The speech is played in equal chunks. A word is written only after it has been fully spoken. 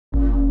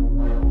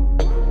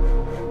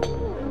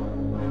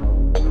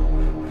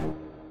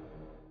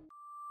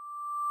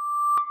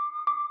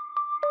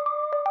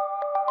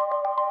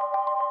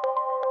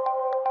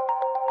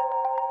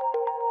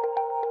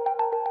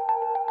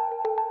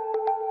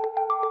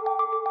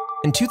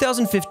In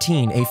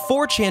 2015, a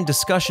 4chan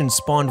discussion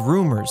spawned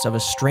rumors of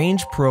a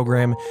strange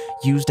program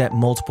used at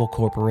multiple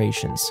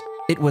corporations.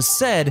 It was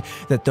said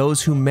that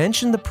those who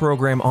mentioned the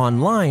program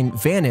online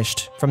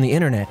vanished from the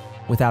internet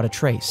without a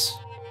trace.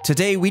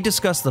 Today, we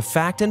discuss the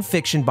fact and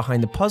fiction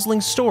behind the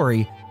puzzling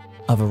story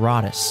of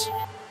Erratas.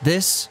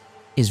 This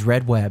is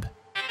Red Web.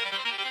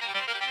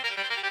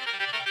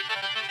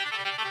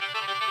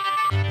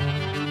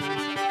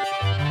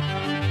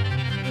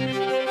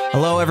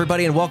 Hello,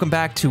 everybody, and welcome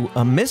back to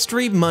a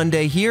Mystery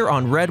Monday here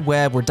on Red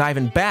Web. We're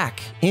diving back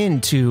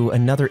into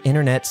another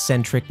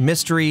internet-centric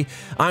mystery.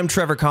 I'm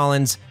Trevor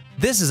Collins.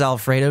 This is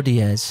Alfredo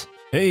Diaz.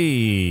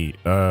 Hey,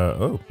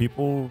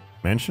 people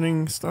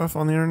mentioning stuff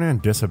on the internet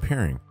and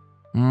disappearing.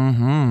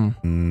 That's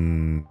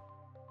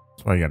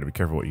why you got to be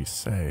careful what you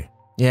say.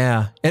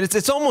 Yeah, and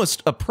it's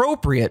almost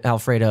appropriate,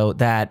 Alfredo,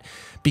 that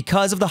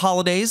because of the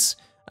holidays,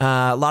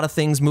 a lot of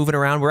things moving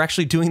around. We're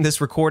actually doing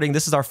this recording.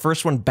 This is our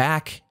first one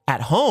back at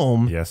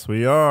home. Yes,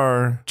 we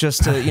are.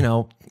 Just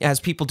to, as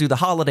people do the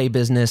holiday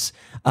business.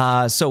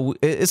 So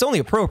it's only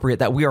appropriate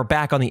that we are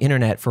back on the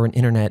internet for an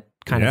internet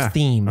kind of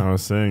theme. I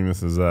was saying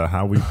this is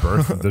how we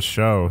birthed the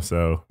show.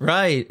 So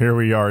right here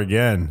we are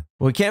again.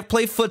 We can't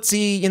play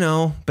footsie,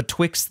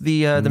 betwixt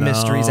the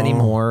mysteries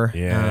anymore.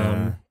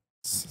 Yeah,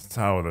 that's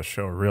how the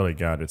show really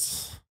got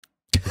its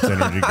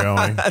energy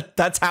going.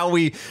 That's how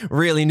we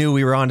really knew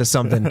we were onto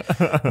something.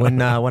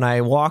 When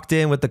I walked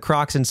in with the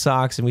Crocs and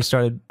socks and we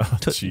started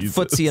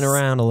footsying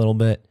around a little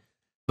bit.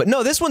 But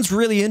no, this one's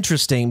really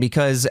interesting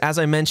because, as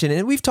I mentioned,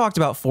 and we've talked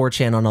about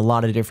 4chan on a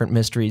lot of different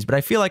mysteries, but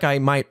I feel like I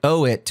might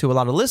owe it to a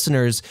lot of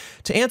listeners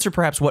to answer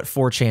perhaps what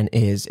 4chan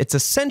is. It's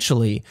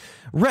essentially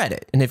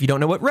Reddit. And if you don't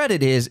know what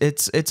Reddit is,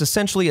 it's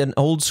essentially an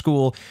old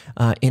school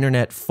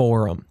internet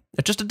forum.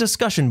 Just a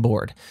discussion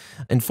board.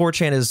 And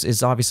 4chan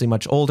is obviously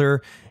much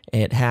older.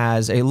 It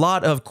has a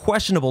lot of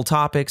questionable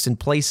topics and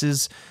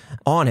places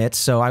on it,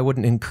 so I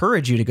wouldn't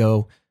encourage you to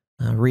go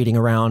reading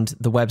around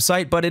the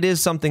website, but it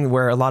is something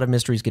where a lot of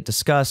mysteries get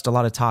discussed, a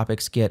lot of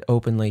topics get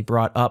openly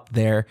brought up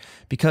there,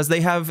 because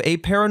they have a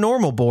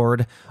paranormal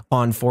board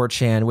on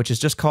 4chan, which is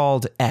just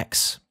called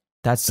X.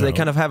 They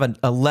kind of have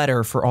a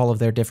letter for all of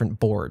their different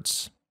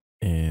boards.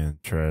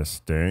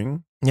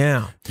 Interesting.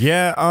 Yeah.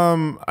 Yeah,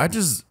 I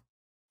just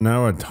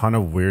know a ton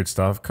of weird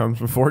stuff comes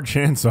from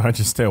 4chan, so I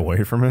just stay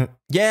away from it.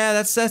 Yeah,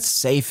 that's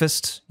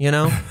safest,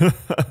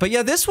 But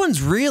yeah, this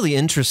one's really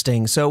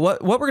interesting. So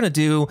what we're going to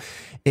do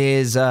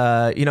is,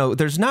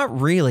 there's not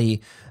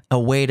really a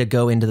way to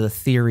go into the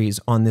theories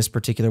on this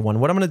particular one.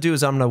 What I'm going to do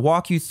is I'm going to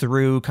walk you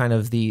through kind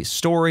of the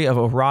story of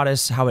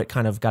Erratas, how it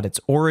kind of got its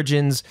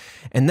origins,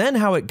 and then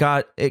how it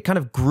kind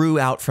of grew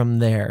out from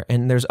there.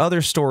 And there's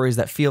other stories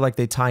that feel like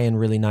they tie in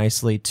really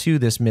nicely to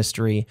this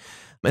mystery.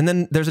 And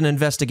then there's an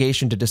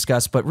investigation to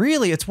discuss, but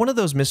really it's one of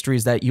those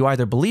mysteries that you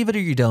either believe it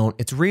or you don't.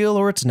 It's real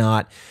or it's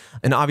not.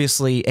 And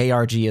obviously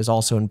ARG is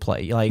also in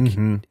play. Like,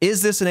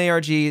 is this an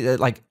ARG?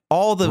 Like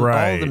all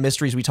the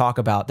mysteries we talk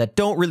about that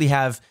don't really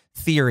have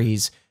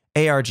theories,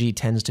 ARG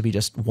tends to be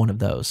just one of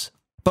those.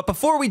 But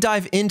before we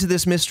dive into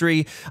this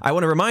mystery, I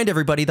want to remind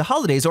everybody the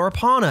holidays are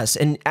upon us.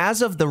 And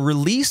as of the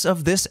release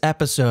of this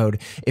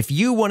episode, if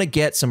you want to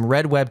get some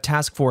Red Web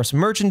Task Force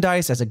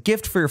merchandise as a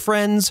gift for your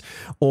friends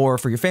or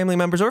for your family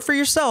members or for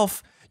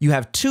yourself, you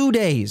have 2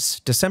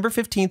 days. December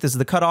 15th is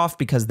the cutoff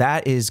because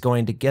that is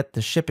going to get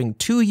the shipping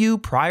to you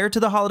prior to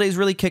the holidays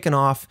really kicking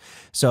off.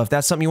 So if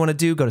that's something you want to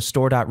do, go to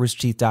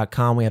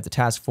store.roosterteeth.com. We have the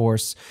Task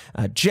Force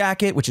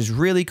jacket, which is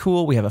really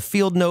cool. We have a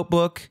field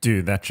notebook.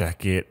 Dude, that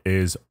jacket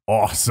is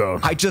awesome.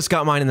 I just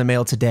got mine in the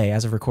mail today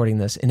as of recording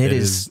this, and it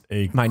is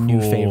my new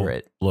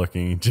favorite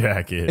looking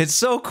jacket. It's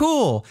so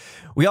cool.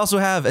 We also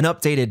have an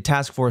updated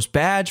Task Force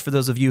badge for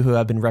those of you who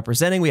have been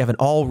representing. We have an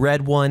all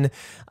red one.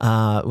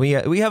 We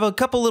have a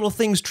couple little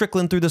things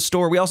trickling through the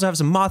store. We also have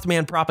some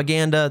Mothman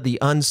propaganda, the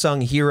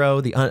unsung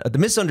hero, the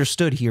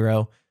misunderstood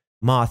hero,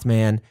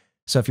 Mothman.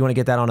 So if you want to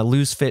get that on a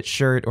loose fit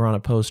shirt or on a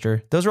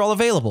poster, those are all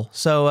available.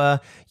 So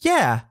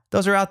yeah,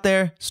 those are out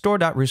there,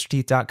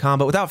 store.roosterteeth.com.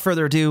 But without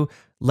further ado,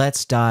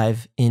 let's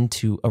dive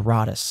into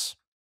Erratas.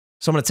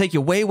 So I'm going to take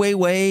you way, way,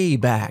 way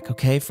back.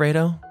 Okay,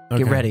 Fredo?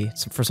 Okay. Get ready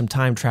for some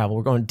time travel.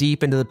 We're going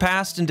deep into the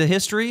past, into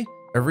history.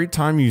 Every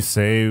time you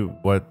say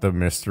what the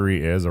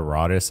mystery is,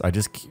 Erratas, I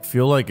just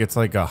feel like it's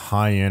like a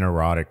high-end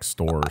erotic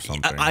store or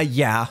something.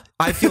 Yeah,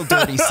 I feel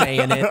dirty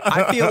saying it.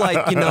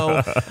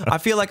 I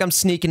feel like I'm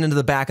sneaking into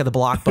the back of the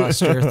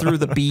Blockbuster through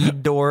the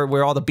bead door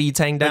where all the beads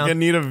hang down. Like I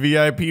need a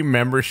VIP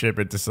membership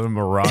into some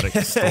erotic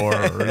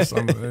store or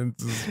something.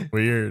 It's just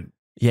weird.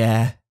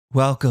 Yeah,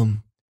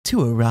 welcome to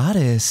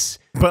Erratas.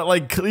 But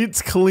like,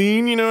 it's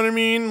clean, you know what I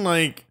mean?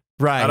 Like,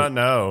 right. I don't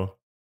know.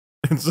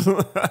 It's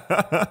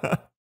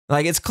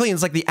like it's clean.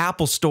 It's like the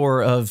Apple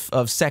store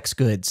of sex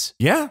goods.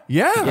 Yeah.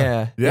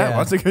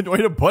 That's a good way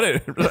to put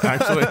it,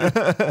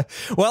 actually.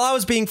 Well, I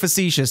was being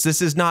facetious.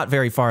 This is not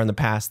very far in the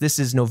past. This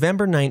is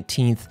November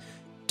 19th,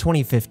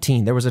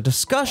 2015. There was a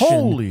discussion.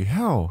 Holy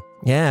hell.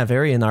 Yeah,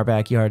 very in our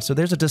backyard. So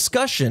there's a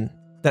discussion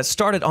that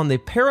started on the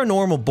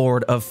paranormal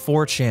board of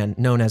 4chan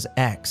known as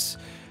X.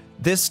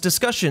 This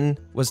discussion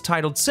was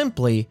titled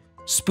simply,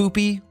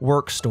 Spoopy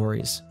Work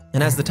Stories.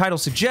 And as the title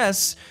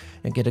suggests,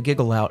 and get a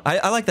giggle out,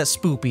 I like that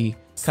spoopy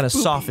kind of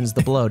softens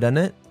the blow, doesn't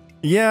it?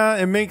 Yeah,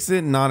 it makes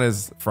it not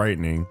as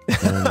frightening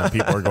when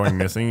people are going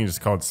missing. You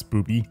just call it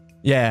spoopy.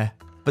 Yeah.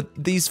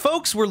 But these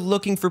folks were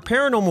looking for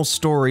paranormal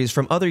stories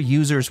from other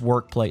users'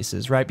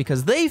 workplaces, right?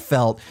 Because they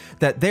felt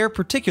that their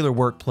particular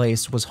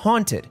workplace was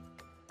haunted.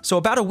 So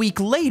about a week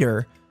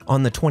later,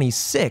 on the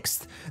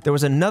 26th, there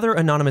was another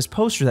anonymous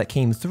poster that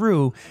came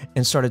through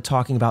and started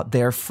talking about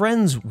their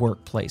friend's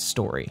workplace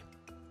story.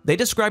 They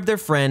described their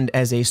friend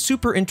as a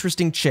super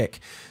interesting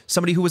chick,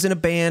 somebody who was in a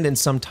band and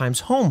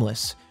sometimes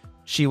homeless.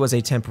 She was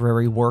a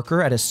temporary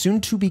worker at a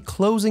soon-to-be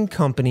closing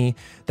company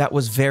that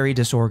was very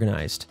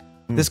disorganized.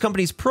 This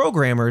company's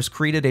programmers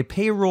created a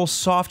payroll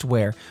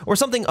software or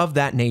something of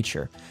that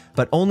nature,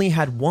 but only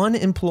had one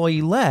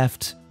employee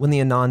left when the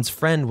Anon's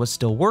friend was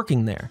still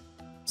working there.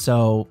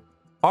 So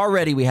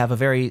already we have a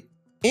very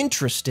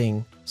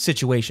interesting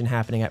situation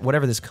happening at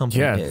whatever this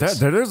company is.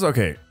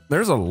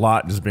 There's a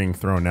lot just being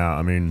thrown out.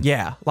 I mean,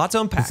 yeah, lots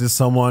to unpack. This is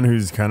someone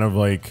who's kind of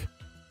like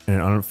in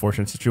an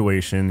unfortunate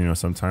situation, you know,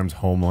 sometimes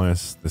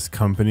homeless. This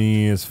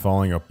company is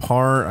falling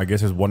apart. I guess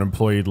there's one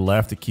employee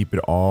left to keep it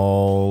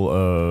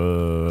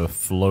all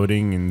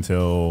floating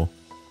until,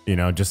 you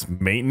know, just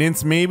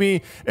maintenance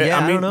maybe.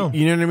 Yeah, I don't know.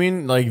 You know what I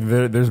mean? Like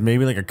there's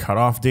maybe like a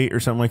cutoff date or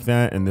something like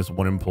that, and this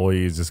one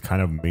employee is just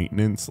kind of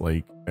maintenance,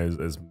 like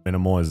as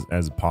minimal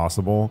as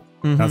possible.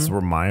 That's where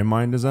my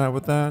mind is at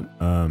with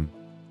that.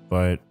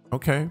 But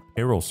okay,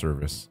 payroll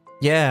service.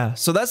 Yeah,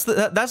 so that's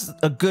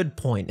a good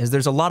point, is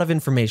there's a lot of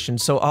information,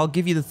 so I'll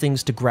give you the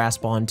things to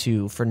grasp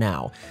onto for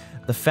now.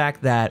 The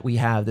fact that we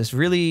have this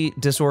really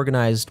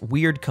disorganized,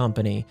 weird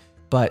company,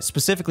 but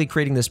specifically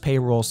creating this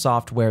payroll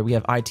software, we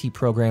have IT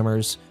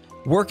programmers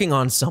working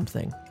on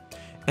something.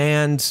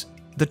 And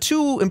the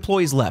two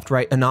employees left,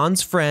 right?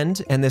 Anon's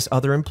friend and this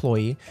other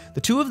employee,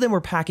 the two of them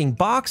were packing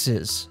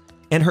boxes,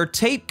 and her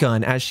tape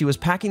gun, as she was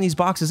packing these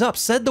boxes up,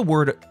 said the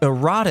word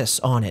Erratas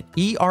on it,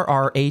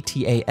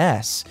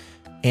 E-R-R-A-T-A-S.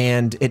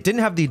 And it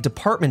didn't have the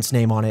department's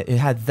name on it. It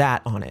had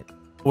that on it.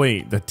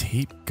 Wait, the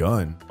tape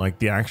gun, like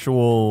the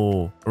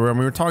actual, I mean,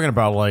 we were talking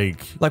about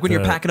like when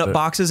you're packing up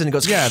boxes and it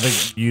goes, yeah,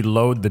 you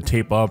load the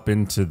tape up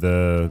into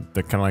the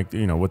kind of like,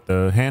 you know, with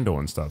the handle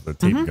and stuff, the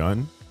tape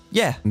gun.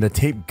 Yeah. And the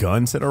tape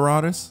gun said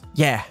Erratas?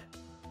 Yeah.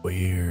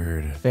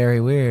 Weird. Very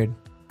weird.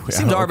 It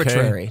seems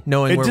arbitrary,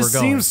 knowing where we're going. It just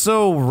seems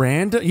so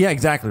random. Yeah,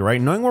 exactly, right?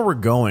 Knowing where we're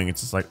going,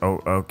 it's just like,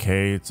 oh,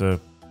 okay, it's a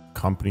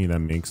company that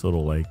makes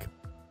little like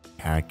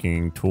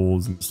hacking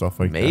tools and stuff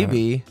like that.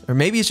 Maybe. Or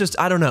maybe it's just,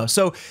 I don't know.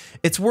 So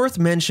it's worth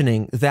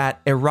mentioning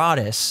that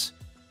Erratas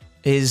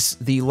is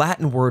the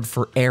Latin word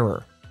for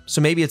error.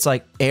 So maybe it's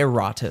like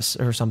erratus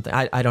or something.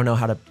 I don't know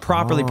how to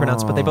properly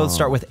pronounce it, but they both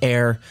start with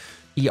air,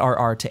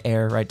 E-R-R to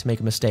air, right, to make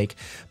a mistake.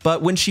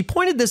 But when she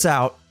pointed this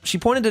out, she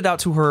pointed it out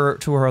to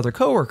her other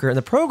coworker, and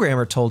the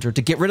programmer told her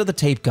to get rid of the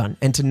tape gun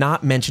and to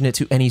not mention it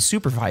to any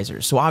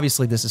supervisors. So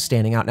obviously this is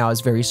standing out now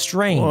as very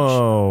strange.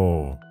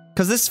 Whoa.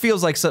 Because this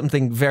feels like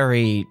something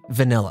very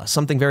vanilla,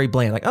 something very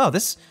bland. Like, oh,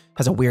 this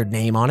has a weird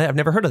name on it. I've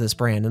never heard of this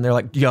brand. And they're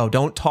like, yo,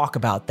 don't talk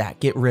about that.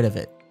 Get rid of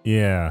it.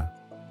 Yeah.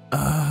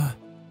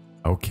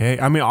 Okay.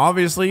 I mean,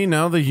 obviously, you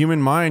know, the human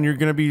mind, you're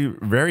going to be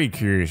very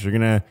curious. You're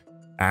going to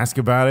ask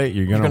about it.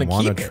 You're going to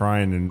want to try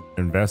and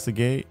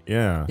investigate.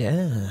 Yeah.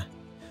 Yeah.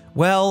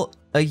 Well,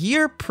 a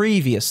year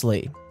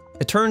previously,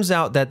 it turns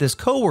out that this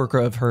coworker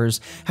of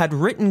hers had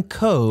written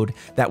code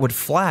that would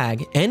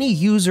flag any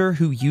user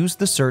who used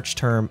the search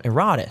term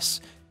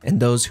Erratas, and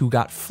those who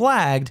got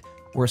flagged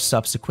were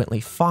subsequently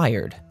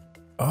fired.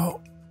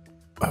 Oh,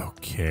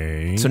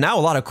 okay. So now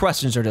a lot of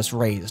questions are just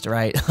raised,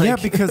 right? Like, yeah,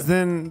 because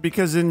then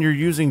you're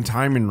using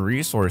time and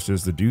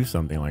resources to do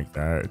something like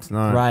that. It's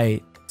not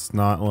right. It's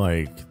not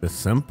like the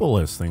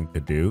simplest thing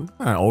to do.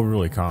 Not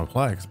overly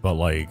complex, but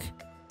like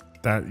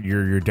that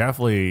you're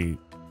definitely,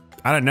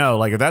 I don't know,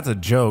 like if that's a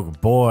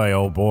joke, boy,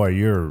 oh boy,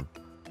 you're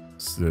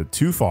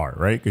too far,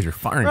 right? Because you're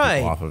firing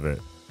people off of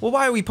it. Well,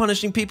 why are we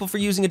punishing people for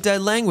using a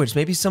dead language?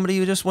 Maybe somebody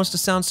who just wants to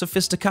sound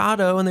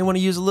sophisticato and they want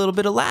to use a little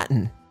bit of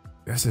Latin.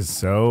 This is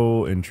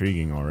so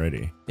intriguing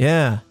already.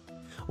 Yeah.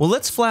 Well,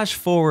 let's flash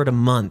forward a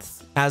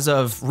month as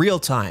of real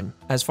time,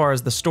 as far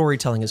as the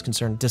storytelling is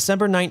concerned.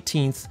 December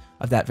 19th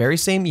of that very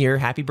same year,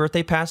 happy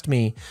birthday past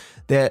me,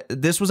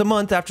 this was a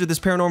month after this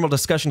paranormal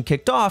discussion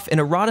kicked off, and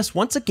Erratas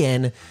once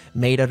again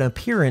made an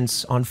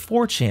appearance on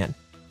 4chan.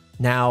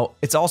 Now,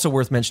 it's also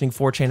worth mentioning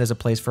 4chan is a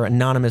place for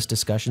anonymous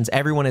discussions.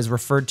 Everyone is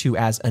referred to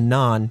as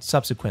Anon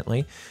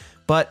subsequently.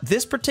 But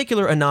this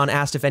particular Anon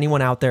asked if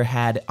anyone out there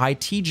had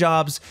IT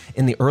jobs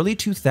in the early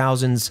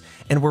 2000s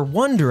and were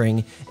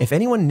wondering if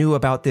anyone knew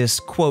about this,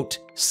 quote,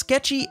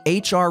 sketchy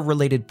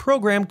HR-related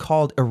program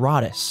called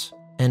Erratas,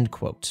 end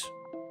quote.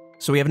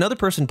 So we have another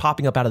person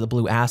popping up out of the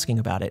blue asking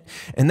about it,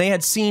 and they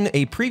had seen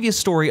a previous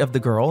story of the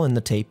girl and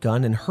the tape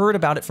gun and heard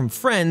about it from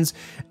friends,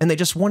 and they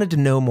just wanted to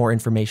know more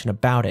information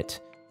about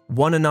it.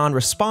 One Anon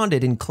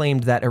responded and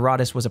claimed that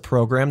Erratas was a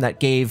program that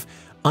gave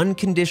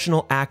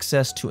unconditional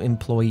access to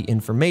employee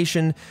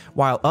information,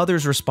 while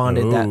others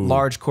responded that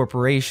large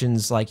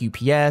corporations like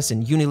UPS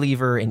and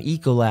Unilever and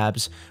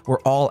Ecolabs were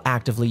all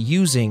actively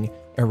using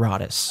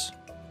Erratas.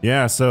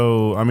 Yeah,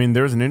 so, I mean,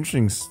 there's an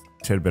interesting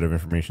tidbit of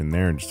information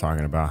there, and just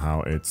talking about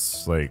how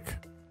it's like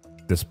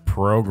this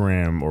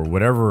program or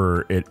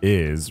whatever it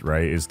is,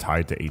 right, is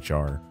tied to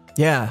HR.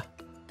 Yeah.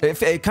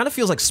 It kind of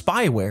feels like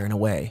spyware in a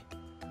way.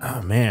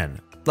 Oh, man.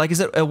 Like,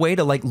 is it a way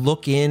to like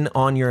look in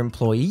on your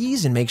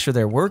employees and make sure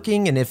they're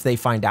working? And if they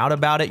find out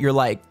about it, you're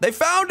like, they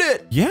found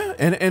it. Yeah,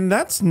 and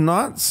that's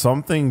not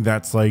something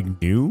that's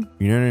like new,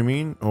 you know what I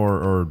mean?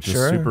 Or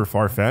just super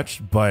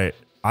far-fetched, but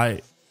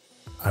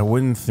I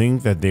wouldn't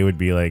think that they would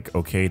be like,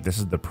 okay, this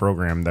is the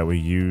program that we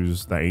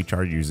use, that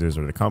HR uses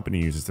or the company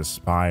uses to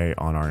spy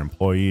on our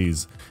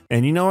employees.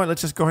 And you know what?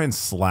 Let's just go ahead and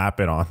slap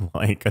it on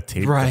like a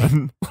tape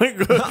gun. Like,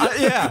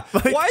 yeah.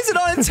 Like, why is it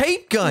on a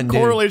tape gun, dude?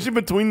 Correlation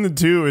between the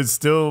two is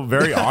still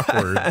very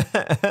awkward.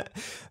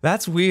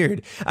 That's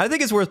weird. I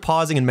think it's worth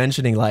pausing and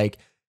mentioning, like,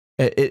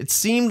 it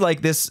seemed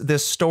like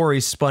this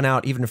story spun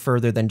out even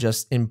further than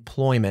just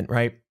employment,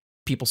 right?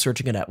 People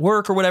searching it at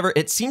work or whatever.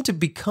 It seemed to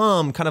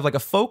become kind of like a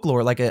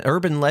folklore, like an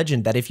urban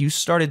legend, that if you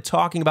started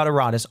talking about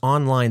Erratas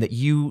online, that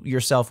you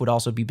yourself would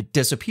also be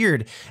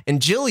disappeared.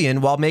 And Jillian,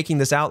 while making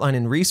this outline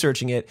and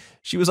researching it,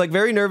 she was like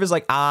very nervous,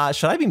 like,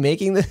 should I be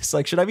making this?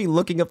 Like, should I be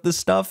looking up this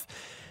stuff?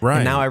 Right.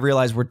 And now I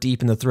realize we're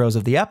deep in the throes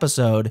of the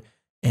episode.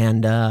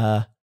 And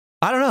I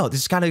don't know,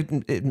 this kind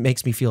of, it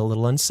makes me feel a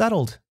little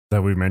unsettled.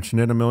 That we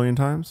mentioned it a million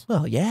times?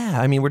 Well, yeah.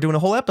 I mean, we're doing a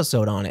whole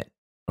episode on it.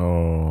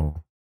 Oh,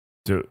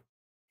 dude.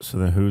 So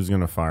then who's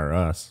going to fire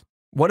us?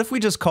 What if we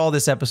just call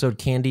this episode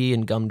Candy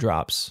and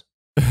Gumdrops?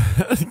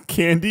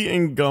 Candy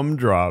and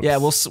Gumdrops. Yeah,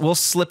 we'll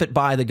slip it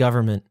by the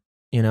government,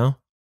 you know?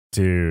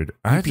 Dude.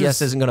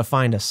 UPS isn't going to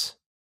find us.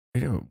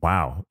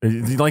 Wow.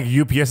 Like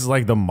UPS is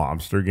like the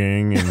mobster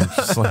gang. And it's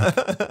just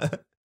like,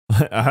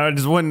 I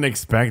just wouldn't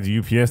expect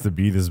UPS to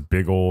be this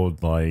big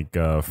old like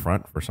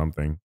front for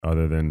something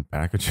other than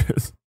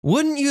packages.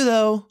 Wouldn't you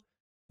though?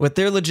 With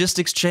their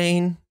logistics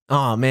chain?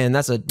 Oh man,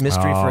 that's a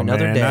mystery for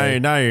another day.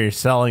 Now you're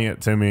selling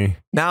it to me.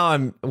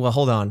 Now well,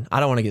 hold on.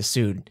 I don't want to get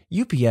sued.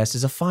 UPS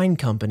is a fine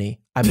company.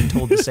 I've been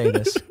told to say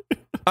this.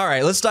 All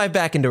right, let's dive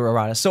back into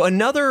Erratas. So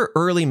another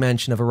early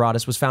mention of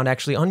Erratas was found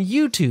actually on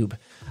YouTube,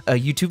 a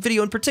YouTube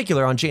video in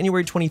particular on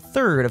January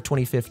 23rd of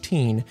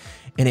 2015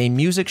 in a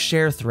music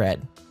share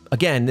thread.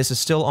 Again, this is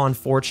still on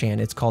 4chan.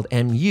 It's called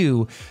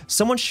MU.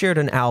 Someone shared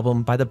an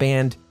album by the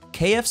band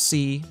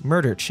KFC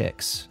Murder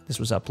Chicks. This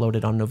was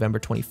uploaded on November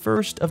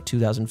 21st of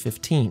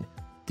 2015.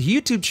 The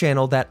YouTube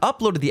channel that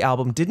uploaded the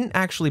album didn't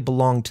actually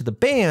belong to the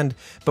band,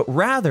 but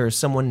rather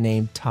someone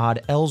named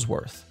Todd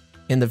Ellsworth.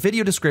 In the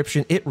video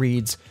description, it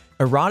reads,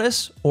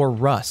 Erratas or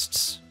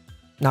Rusts.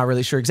 Not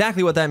really sure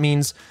exactly what that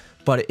means,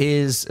 but it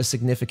is a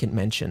significant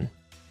mention.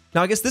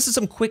 Now, I guess this is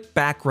some quick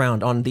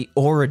background on the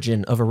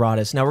origin of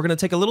Erratas. Now, we're going to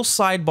take a little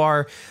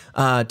sidebar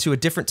to a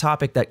different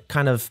topic that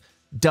kind of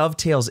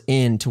dovetails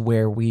into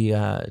where we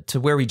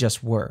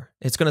just were.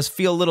 It's going to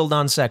feel a little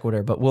non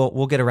sequitur, but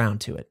we'll get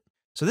around to it.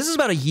 So this is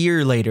about a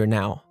year later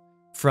now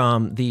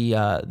from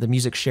the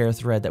music share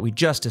thread that we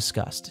just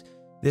discussed.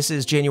 This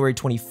is January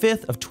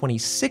 25th of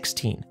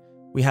 2016.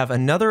 We have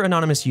another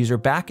anonymous user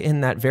back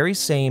in that very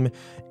same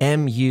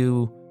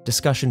MU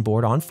discussion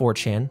board on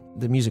 4chan,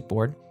 the music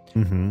board.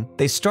 Mm-hmm.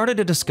 They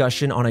started a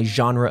discussion on a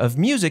genre of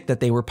music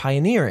that they were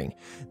pioneering.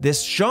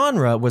 This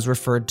genre was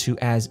referred to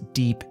as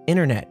deep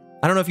internet.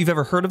 I don't know if you've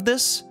ever heard of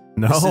this.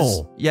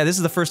 No. This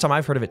is the first time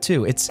I've heard of it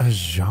too. It's a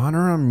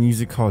genre of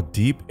music called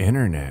deep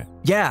internet.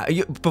 Yeah.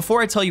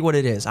 Before I tell you what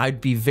it is, I'd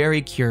be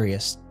very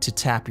curious to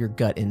tap your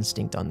gut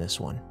instinct on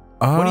this one.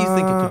 What do you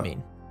think it could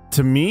mean?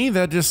 To me,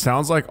 that just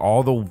sounds like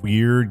all the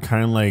weird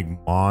kind of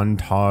like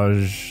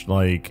montage,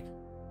 like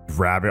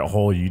rabbit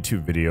hole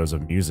YouTube videos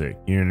of music.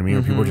 You know what I mean?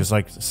 Mm-hmm. Where people just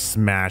like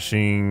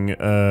smashing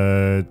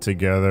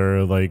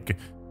together like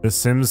The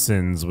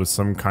Simpsons with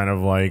some kind of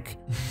like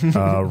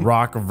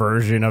rock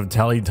version of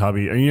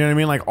Teletubby. You know what I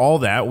mean? Like all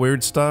that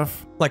weird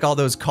stuff. Like all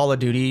those Call of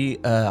Duty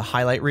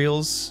highlight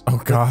reels.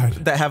 Oh God.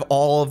 That have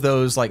all of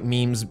those like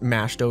memes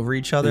mashed over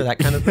each other, that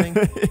kind of thing.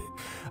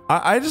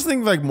 I just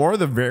think like more of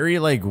the very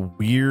like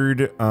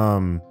weird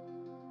kind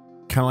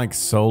of like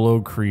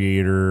solo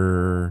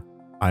creator,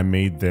 I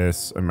made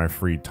this in my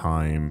free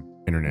time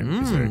internet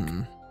music.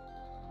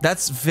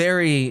 That's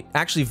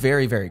actually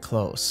very, very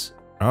close.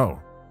 Oh.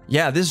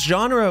 Yeah, this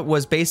genre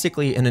was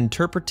basically an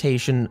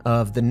interpretation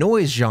of the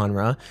noise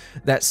genre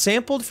that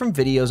sampled from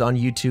videos on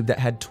YouTube that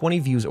had 20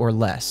 views or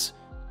less.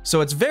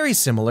 So it's very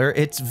similar.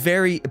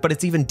 But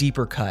it's even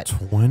deeper cut.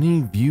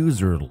 20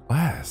 views or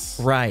less.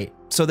 Right.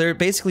 So they're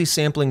basically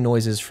sampling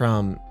noises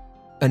from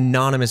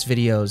anonymous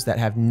videos that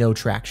have no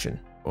traction.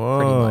 Whoa,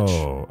 pretty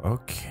much.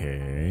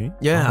 Okay.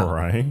 Yeah. All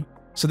right.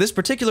 So this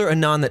particular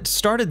anon that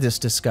started this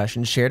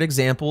discussion shared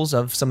examples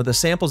of some of the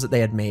samples that they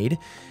had made,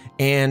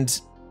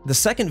 and the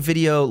second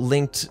video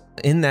linked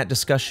in that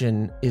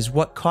discussion is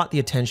what caught the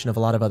attention of a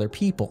lot of other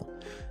people.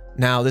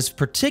 Now, this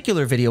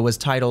particular video was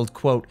titled,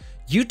 quote,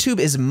 "YouTube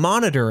is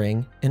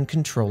monitoring and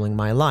controlling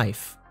my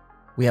life."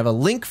 We have a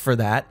link for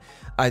that.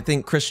 I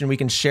think, Christian, we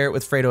can share it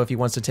with Fredo if he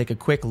wants to take a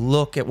quick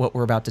look at what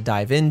we're about to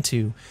dive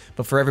into.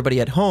 But for everybody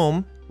at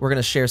home, we're going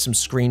to share some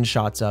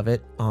screenshots of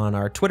it on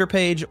our Twitter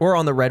page or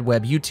on the Red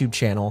Web YouTube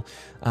channel.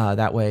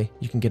 That way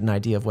you can get an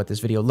idea of what this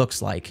video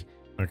looks like.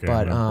 Okay,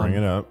 but bring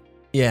it up.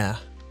 Yeah.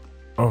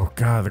 Oh,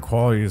 God, the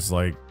quality is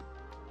like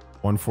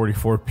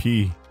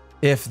 144p.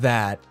 If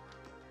that.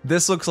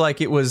 This looks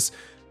like it was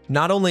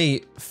not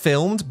only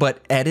filmed, but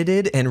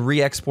edited and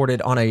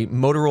re-exported on a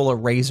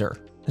Motorola Razr,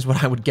 is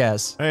what I would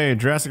guess. Hey,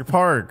 Jurassic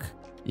Park.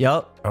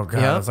 Yep. Oh,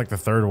 God, Yep. that's like the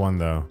third one,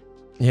 though.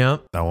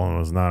 Yep. That one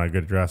was not a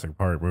good Jurassic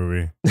Park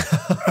movie.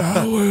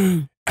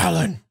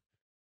 Alan.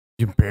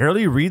 You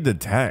barely read the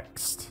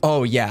text.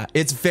 Oh, yeah.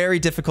 It's very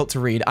difficult to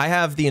read. I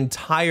have the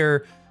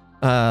entire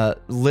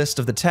list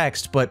of the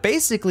text, but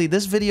basically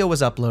this video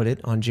was uploaded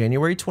on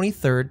January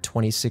 23rd,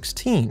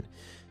 2016.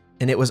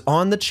 And it was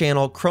on the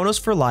channel Chronos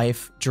for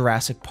Life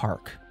Jurassic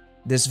Park.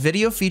 This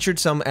video featured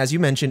some, as you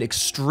mentioned,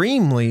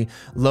 extremely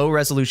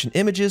low-resolution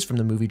images from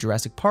the movie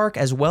Jurassic Park,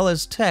 as well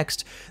as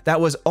text that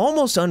was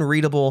almost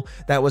unreadable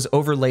that was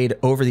overlaid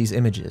over these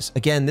images.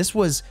 Again, this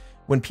was,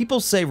 when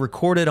people say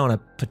recorded on a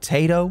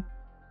potato,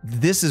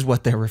 this is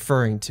what they're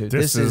referring to.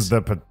 This is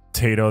the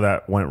potato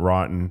that went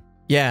rotten.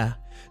 Yeah.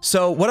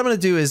 So what I'm going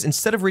to do is,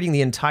 instead of reading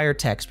the entire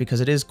text,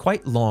 because it is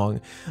quite long,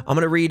 I'm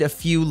going to read a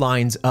few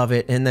lines of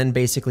it and then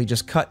basically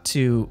just cut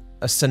to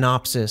a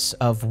synopsis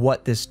of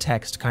what this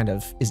text kind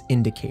of is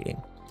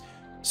indicating.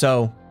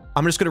 So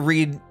I'm just going to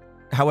read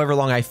however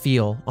long I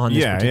feel on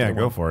this particular Yeah,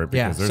 go one. for it,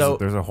 because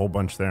there's a whole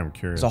bunch there. I'm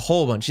curious. There's a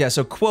whole bunch. Yeah,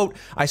 so quote,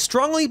 "I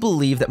strongly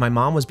believe that my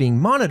mom was being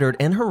monitored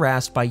and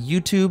harassed by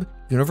YouTube,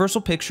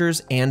 Universal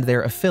Pictures, and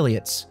their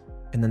affiliates."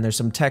 And then there's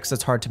some text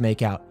that's hard to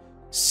make out.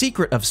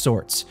 "Secret of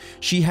sorts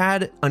she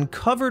had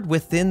uncovered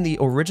within the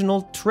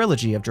original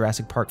trilogy of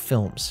Jurassic Park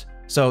films."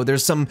 So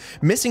there's some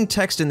missing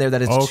text in there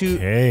that is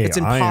it's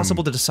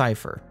impossible to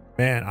decipher.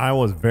 Man, I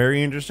was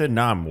very interested.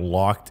 Now I'm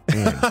locked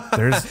in.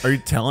 Are you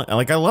telling,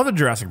 like, I love the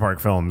Jurassic Park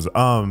films.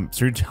 So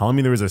you're telling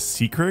me there was a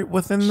secret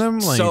within them?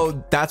 Like,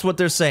 so that's what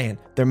they're saying.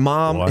 Their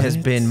mom has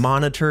been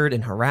monitored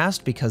and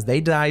harassed because they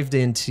dived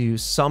into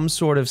some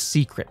sort of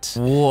secret.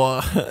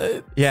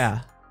 What?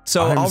 Yeah.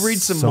 So I'll read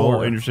some more.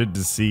 I'm so interested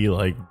to see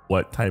like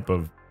what type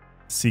of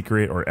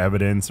secret or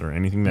evidence or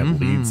anything that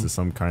leads to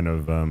some kind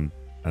of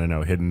I don't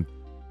know, hidden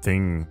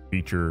thing,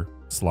 feature,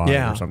 slot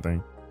or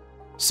something.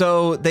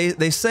 So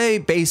they say,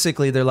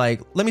 basically, they're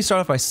like, let me start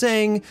off by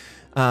saying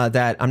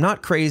that I'm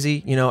not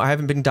crazy. You know, I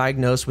haven't been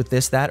diagnosed with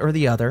this, that, or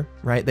the other,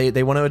 right?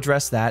 They want to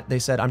address that. They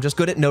said, I'm just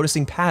good at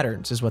noticing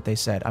patterns, is what they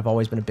said. I've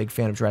always been a big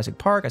fan of Jurassic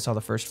Park. I saw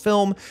the first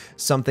film,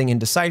 something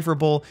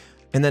indecipherable,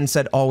 and then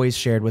said, always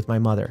shared with my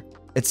mother,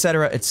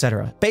 etc.,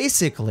 etc.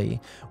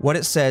 Basically, what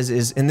it says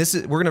is, and this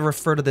is, we're going to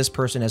refer to this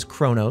person as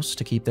Chronos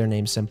to keep their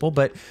name simple,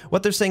 but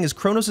what they're saying is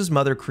Chronos's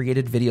mother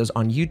created videos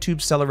on YouTube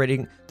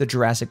celebrating the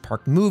Jurassic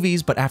Park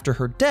movies, but after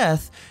her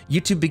death,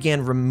 YouTube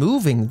began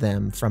removing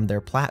them from their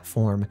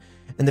platform.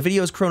 And the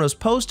videos Chronos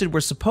posted were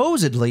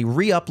supposedly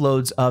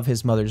re-uploads of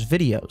his mother's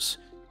videos.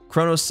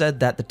 Chronos said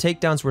that the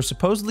takedowns were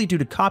supposedly due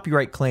to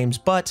copyright claims,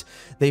 but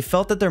they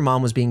felt that their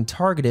mom was being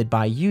targeted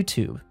by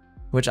YouTube.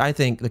 Which I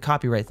think the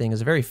copyright thing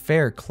is a very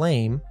fair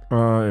claim. It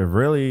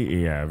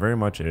really, yeah, very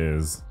much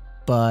is.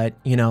 But,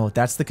 you know,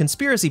 that's the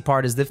conspiracy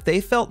part, is if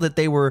they felt that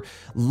they were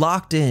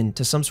locked in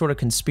to some sort of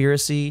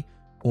conspiracy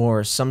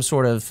or some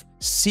sort of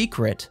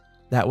secret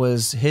that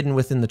was hidden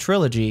within the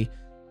trilogy,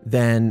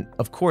 then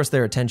of course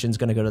their attention's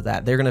going to go to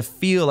that. They're going to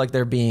feel like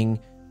they're being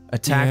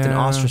attacked and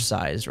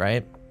ostracized,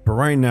 right? But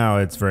right now,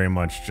 it's very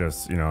much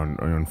just, you know, an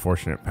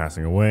unfortunate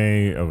passing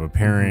away of a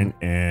parent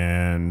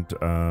and,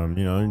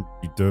 you know,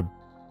 the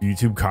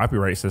YouTube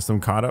copyright system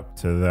caught up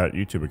to that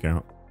YouTube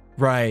account.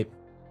 Right.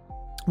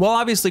 Well,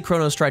 obviously,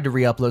 Chronos tried to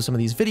re-upload some of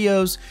these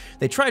videos.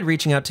 They tried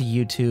reaching out to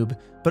YouTube,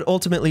 but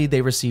ultimately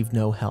they received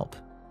no help.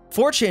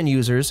 4chan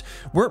users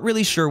weren't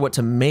really sure what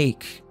to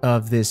make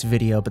of this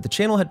video, but the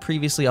channel had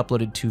previously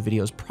uploaded 2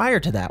 videos prior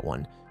to that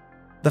one.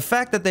 The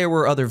fact that there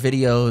were other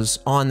videos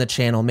on the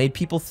channel made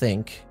people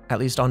think, at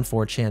least on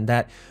 4chan,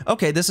 that,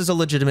 okay, this is a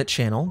legitimate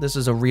channel, this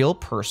is a real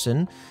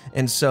person,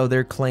 and so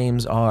their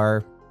claims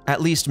are at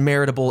least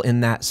meritable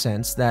in that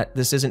sense, that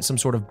this isn't some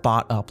sort of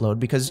bot upload,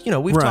 because, you know,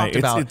 we've talked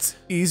about... It's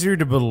easier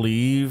to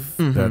believe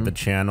that the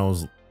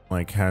channel's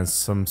like has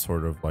some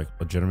sort of like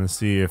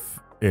legitimacy if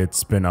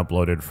it's been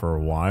uploaded for a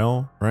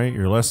while, right?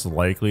 You're less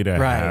likely to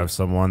have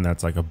someone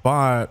that's like a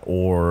bot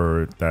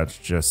or that's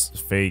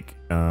just fake,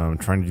 trying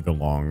to do the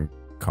long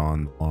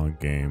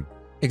game.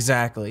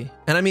 Exactly.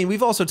 And I mean,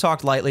 we've also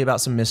talked lightly about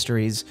some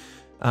mysteries,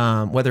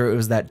 whether it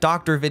was that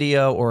doctor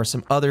video or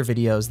some other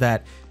videos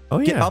that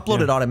get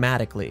uploaded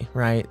automatically,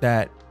 right?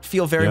 That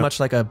feel very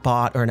much like a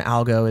bot or an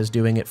algo is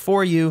doing it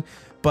for you.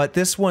 But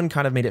this one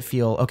kind of made it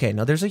feel, okay,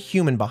 now there's a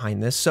human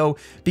behind this. So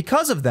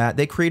because of that,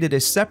 they created a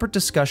separate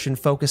discussion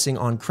focusing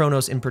on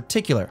Kronos in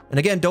particular. And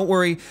again, don't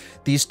worry,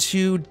 these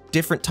two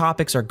different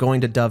topics are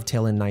going to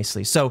dovetail in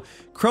nicely. So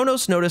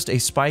Kronos noticed a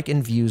spike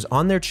in views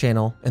on their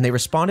channel, and they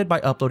responded by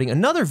uploading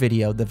another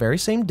video the very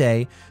same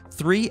day,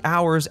 3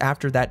 hours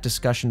after that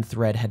discussion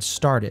thread had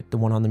started, the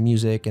one on the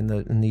music and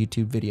the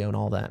YouTube video and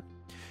all that.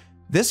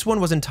 This one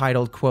was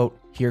entitled, quote,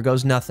 "Here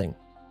Goes Nothing, ...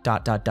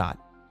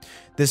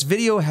 This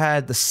video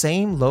had the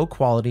same low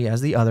quality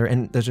as the other,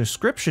 and the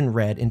description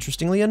read,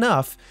 interestingly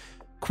enough,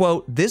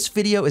 quote, "This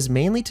video is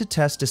mainly to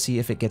test to see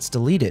if it gets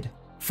deleted.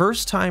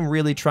 First time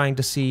really trying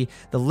to see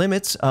the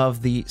limits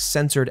of the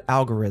censored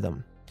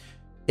algorithm.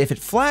 If it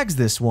flags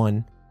this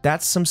one,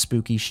 that's some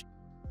spooky shit."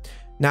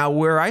 Now,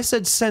 where I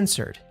said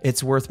censored,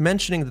 it's worth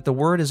mentioning that the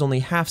word is only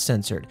half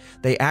censored.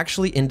 They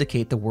actually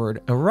indicate the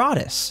word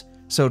Erratas.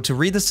 So to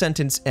read the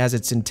sentence as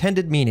its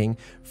intended meaning,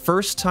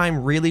 first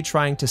time really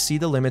trying to see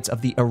the limits of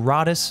the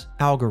Erratas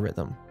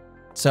algorithm.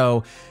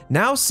 So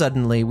now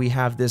suddenly we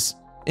have this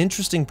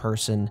interesting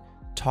person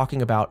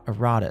talking about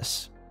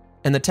Erratas.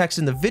 And the text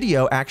in the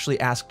video actually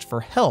asked for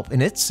help,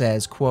 and it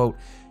says, quote,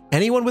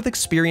 "Anyone with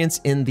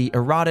experience in the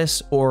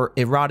Erratas or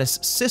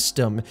Erratas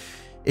system,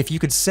 if you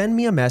could send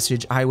me a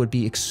message, I would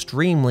be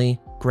extremely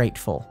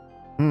grateful."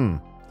 I'm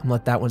gonna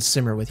let that one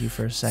simmer with you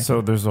for a second.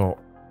 So there's a...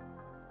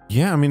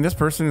 Yeah, I mean, this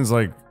person is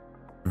like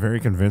very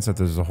convinced that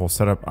there's a whole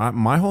setup.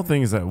 My whole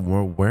thing is that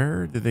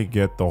where did they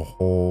get the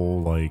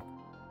whole like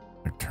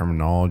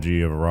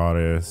terminology of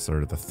Erratas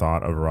or the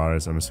thought of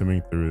Erratas? I'm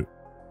assuming through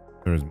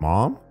his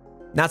mom?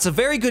 Now, it's a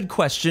very good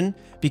question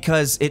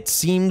because it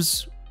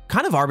seems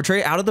kind of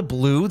arbitrary, out of the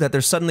blue, that they're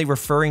suddenly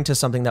referring to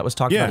something that was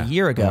talked about a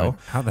year ago.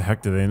 Like, how the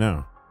heck do they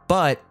know?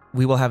 But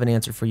we will have an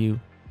answer for you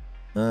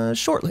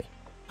shortly.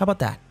 How about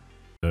that?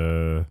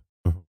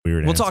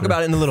 Weird. We'll talk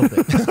about it in a little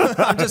bit.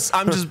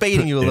 I'm just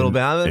baiting you a little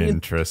bit.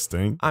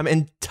 Interesting. I'm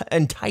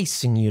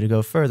enticing you to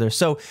go further.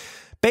 So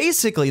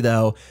basically,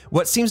 though,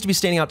 what seems to be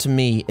standing out to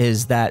me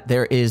is that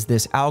there is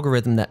this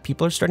algorithm that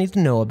people are starting to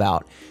know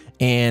about.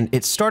 And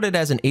it started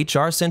as an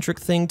HR-centric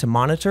thing to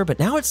monitor, but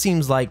now it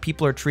seems like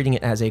people are treating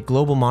it as a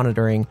global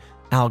monitoring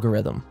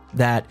algorithm,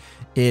 that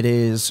it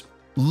is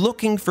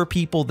looking for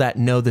people that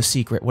know the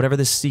secret, whatever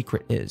the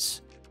secret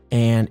is.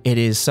 And it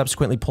is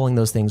subsequently pulling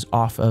those things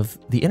off of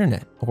the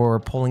internet or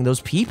pulling those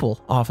people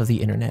off of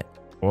the internet.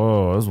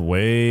 Whoa, that's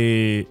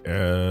way,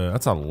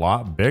 that's a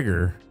lot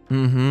bigger.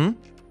 And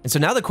so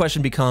now the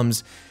question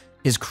becomes,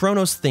 is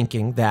Kronos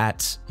thinking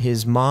that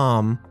his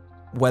mom,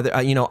 whether,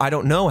 I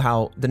don't know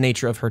how the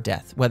nature of her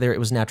death, whether it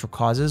was natural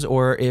causes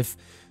or if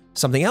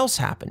something else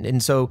happened.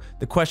 And so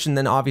the question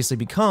then obviously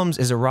becomes,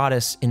 is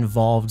Erratas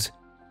involved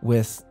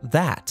with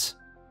that?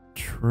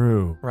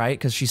 True. Right?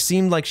 Because she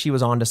seemed like she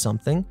was onto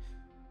something,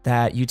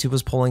 that YouTube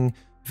was pulling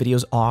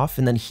videos off,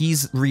 and then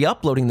he's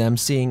re-uploading them,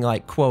 seeing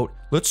like, quote,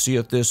 "Let's see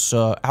if this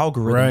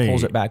algorithm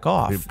pulls it back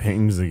off." It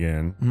pings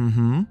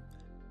again.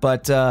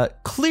 But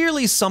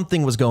clearly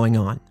something was going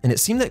on, and it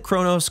seemed that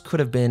Kronos could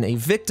have been a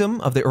victim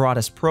of the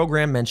Erratas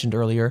program mentioned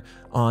earlier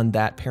on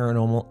that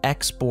Paranormal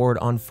X board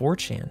on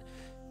 4chan.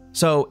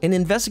 So in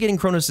investigating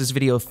Kronos'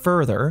 video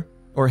further,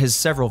 or his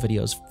several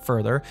videos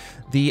further,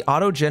 the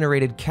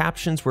auto-generated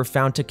captions were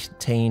found to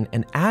contain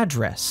an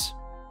address.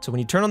 So when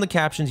you turn on the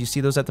captions, you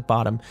see those at the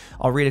bottom.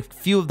 I'll read a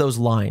few of those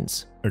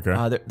lines.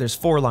 Okay. There's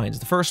 4 lines.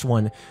 The first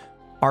one,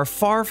 "Are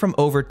far from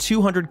over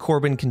 200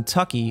 Corbin,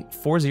 Kentucky,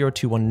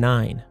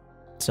 40219.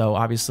 So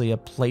obviously a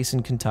place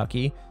in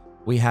Kentucky.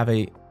 We have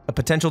a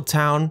potential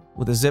town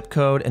with a zip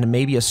code and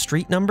maybe a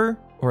street number,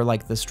 or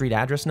like the street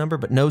address number,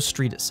 but no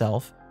street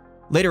itself.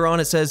 Later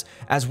on it says,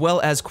 "as well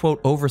as, quote,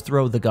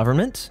 overthrow the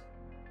government."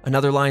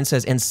 Another line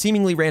says, "and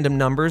seemingly random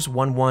numbers,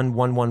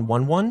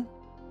 111111.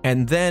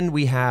 And then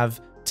we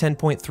have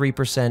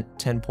 10.3%,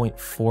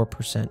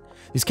 10.4%.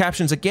 These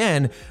captions,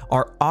 again,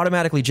 are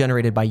automatically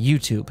generated by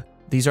YouTube.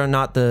 These are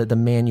not the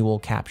manual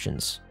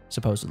captions,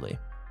 supposedly.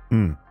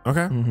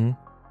 Okay.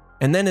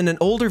 And then in an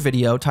older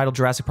video titled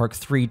Jurassic Park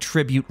 3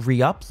 Tribute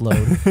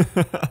Re-Upload.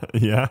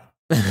 Yeah.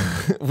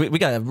 we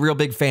got a real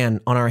big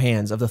fan on our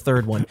hands of the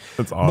third one.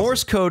 That's awesome.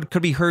 Morse code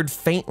could be heard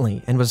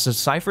faintly and was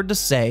deciphered to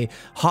say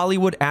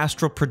Hollywood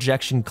Astral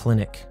Projection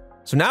Clinic.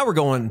 So now we're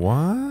going...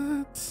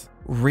 What?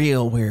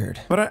 Real weird.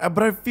 But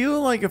I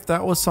feel like if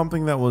that was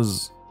something that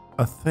was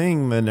a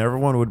thing, then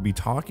everyone would be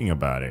talking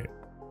about it.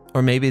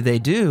 Or maybe they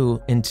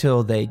do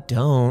until they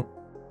don't,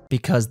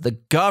 because the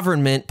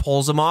government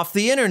pulls them off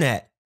the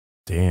internet.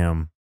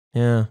 Damn.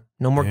 Yeah.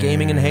 No more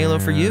gaming in Halo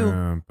for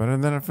you. But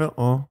then I feel,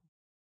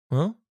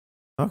 Well,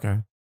 okay.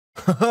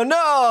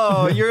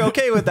 No, you're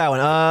okay with that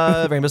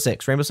one. Rainbow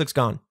Six. Rainbow Six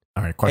gone.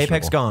 All right, questionable.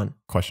 Apex gone.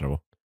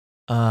 Questionable.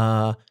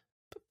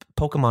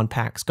 Pokemon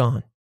packs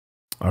gone.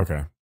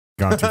 Okay.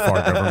 Gone too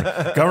far,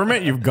 government.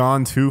 Government, you've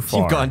gone too far.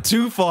 You've gone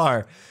too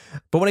far.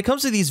 But when it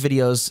comes to these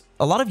videos,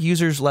 a lot of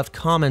users left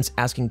comments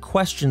asking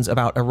questions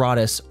about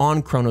Erratas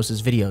on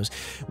Kronos' videos,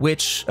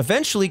 which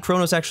eventually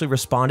Kronos actually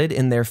responded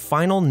in their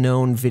final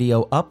known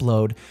video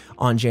upload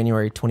on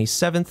January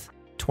 27th,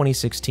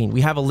 2016.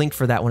 We have a link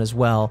for that one as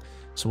well.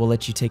 So we'll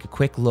let you take a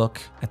quick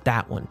look at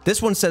that one.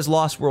 This one says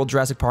Lost World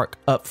Jurassic Park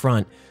up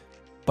front,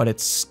 but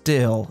it's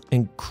still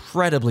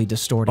incredibly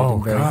distorted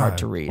and very hard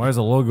to read. Why is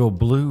the logo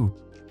blue?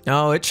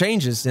 Oh, it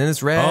changes, and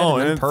it's red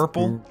and then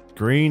purple.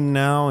 Green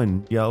now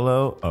and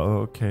yellow. Oh,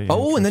 okay.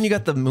 Oh, and then you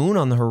got the moon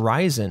on the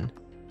horizon.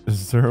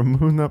 Is there a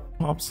moon that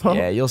pops up?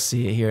 Yeah, you'll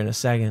see it here in a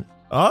second.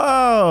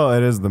 Oh,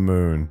 it is the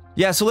moon.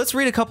 Yeah, so let's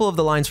read a couple of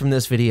the lines from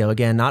this video.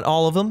 Again, not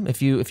all of them.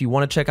 If you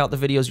want to check out the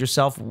videos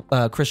yourself,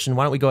 Christian,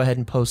 why don't we go ahead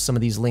and post some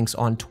of these links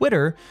on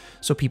Twitter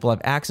so people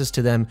have access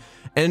to them.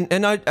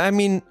 And I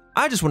mean,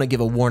 I just want to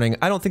give a warning.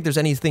 I don't think there's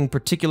anything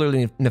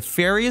particularly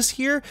nefarious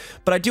here,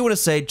 but I do want to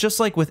say,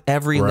 just like with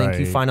every link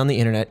you find on the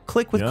internet,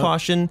 click with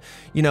caution.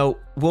 You know,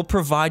 we'll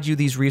provide you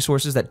these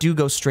resources that do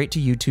go straight to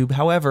YouTube.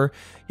 However,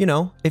 you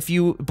know, if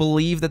you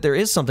believe that there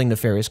is something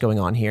nefarious going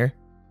on here,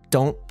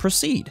 don't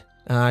proceed.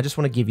 I just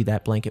want to give you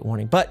that blanket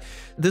warning. But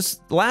this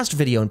last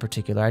video in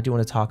particular, I do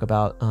want to talk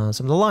about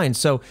some of the lines.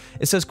 So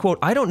it says, quote,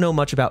 "I don't know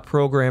much about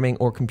programming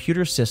or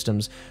computer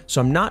systems, so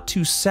I'm not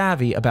too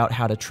savvy about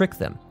how to trick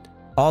them.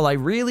 All I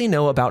really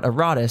know about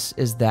Erratas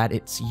is that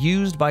it's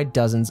used by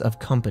dozens of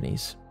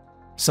companies."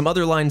 Some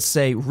other lines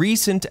say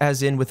recent,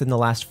 as in within the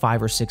last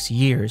 5 or 6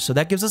 years. So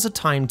that gives us a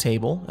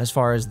timetable as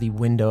far as the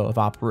window of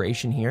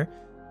operation here.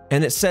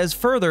 And it says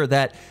further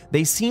that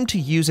they seem to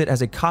use it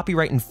as a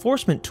copyright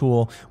enforcement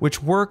tool,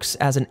 which works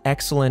as an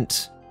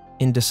excellent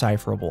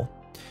indecipherable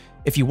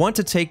if you want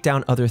to take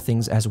down other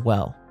things as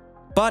well.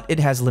 But it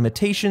has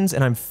limitations,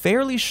 and I'm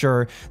fairly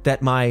sure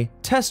that my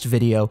test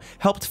video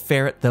helped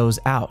ferret those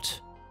out.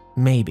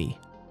 Maybe.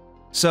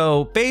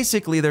 So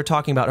basically, they're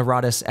talking about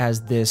Erratas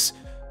as this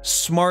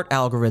smart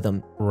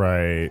algorithm.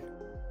 Right.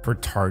 For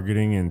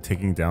targeting and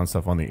taking down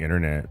stuff on the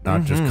internet,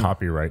 not just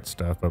copyright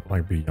stuff, but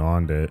like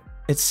beyond it.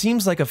 It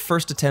seems like a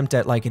first attempt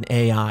at like an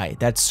AI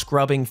that's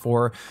scrubbing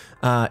for,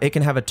 it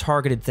can have a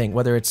targeted thing,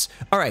 whether it's,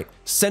 all right,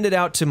 send it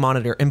out to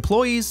monitor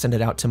employees, send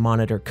it out to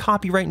monitor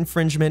copyright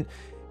infringement.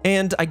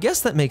 And I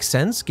guess that makes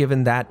sense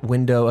given that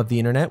window of the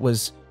internet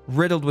was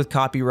riddled with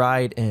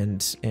copyright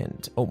and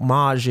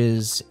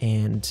homages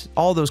and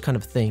all those kind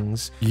of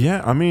things.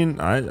 Yeah, I mean,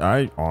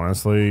 I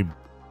honestly,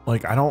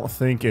 like, I don't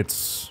think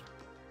it's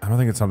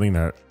something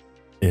that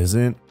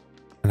isn't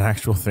an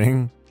actual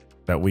thing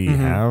that we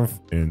have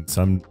in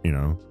some, you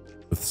know,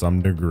 with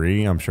some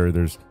degree. I'm sure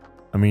there's,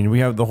 I mean, we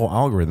have the whole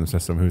algorithm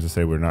system. Who's to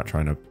say we're not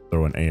trying to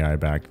throw an AI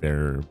back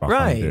there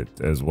behind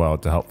it as well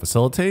to help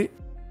facilitate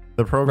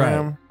the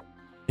program? Right.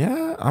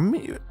 Yeah, I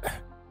mean,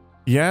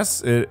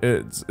 yes,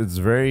 it's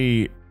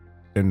very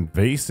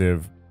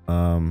invasive.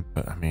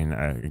 But I mean,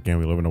 again,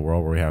 we live in a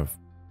world where we have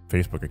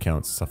Facebook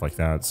accounts and stuff like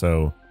that.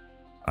 So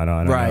I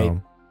don't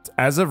know.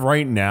 As of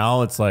right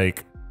now, it's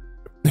like,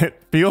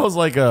 it feels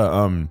like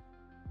a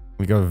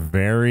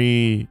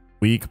very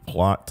weak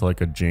plot to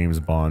like a James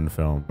Bond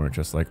film where it's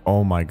just like,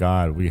 oh my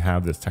God, we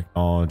have this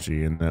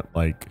technology and that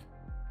like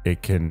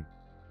it can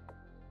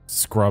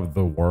scrub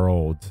the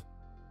world.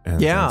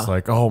 And it's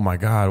like, oh my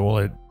God, will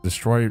it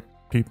destroy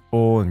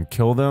people and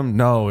kill them?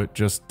 No, it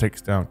just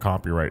takes down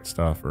copyright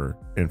stuff or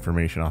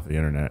information off the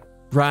internet.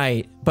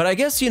 Right. But I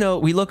guess, you know,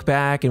 we look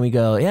back and we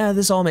go, yeah,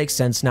 this all makes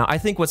sense now. I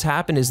think what's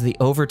happened is the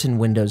Overton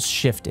window's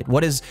shifted.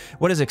 What is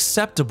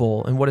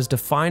acceptable and what is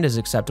defined as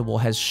acceptable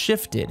has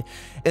shifted.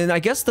 And I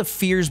guess the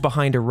fears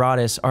behind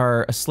Erratas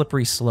are a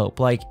slippery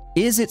slope. Like,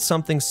 is it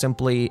something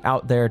simply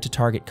out there to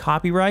target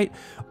copyright?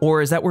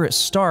 Or is that where it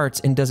starts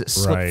and does it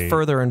slip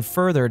further and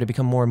further to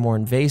become more and more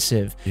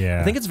invasive?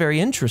 Yeah. I think it's very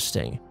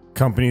interesting.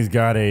 Companies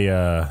got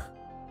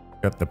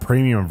got the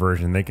premium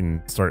version. They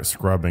can start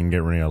scrubbing,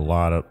 get rid of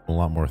a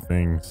lot more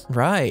things.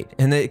 Right.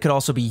 And it could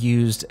also be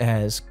used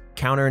as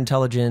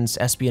counterintelligence,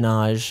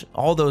 espionage,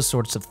 all those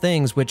sorts of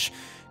things, which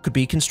could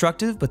be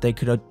constructive, but they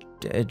could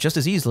just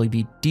as easily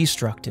be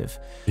destructive.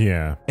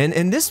 Yeah.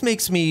 And this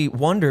makes me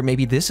wonder,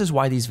 maybe this is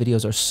why these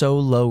videos are so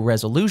low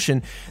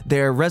resolution.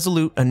 They're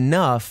resolute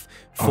enough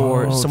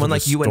for someone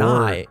like you and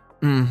I.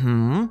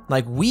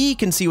 Like, we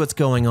can see what's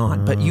going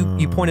on, but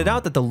you pointed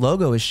out that the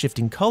logo is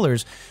shifting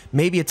colors.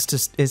 Maybe it's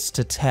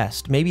to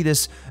test. Maybe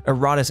this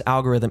Erratas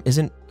algorithm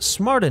isn't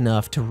smart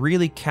enough to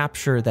really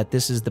capture that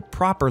this is the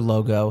proper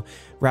logo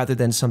rather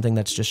than something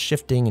that's just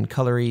shifting and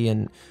colory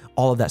and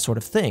all of that sort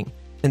of thing.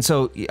 And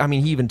so, I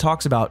mean, he even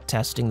talks about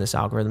testing this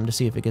algorithm to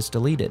see if it gets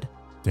deleted.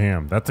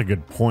 Damn, that's a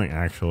good point,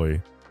 actually.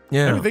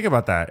 Yeah. I mean, think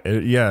about that.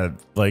 Yeah,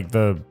 like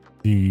the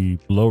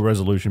low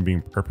resolution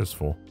being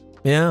purposeful.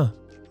 Yeah.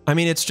 I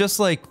mean, it's just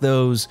like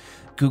those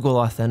Google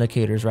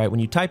authenticators, right? When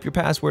you type your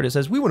password, it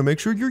says, we want to make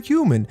sure you're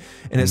human.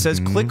 And it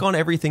says, click on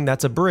everything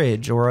that's a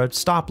bridge or a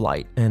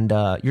stoplight. And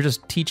you're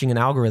just teaching an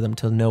algorithm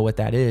to know what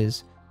that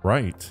is.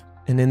 Right.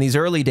 And in these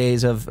early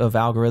days of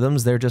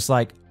algorithms, they're just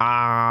like,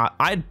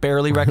 I'd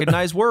barely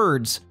recognize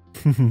words.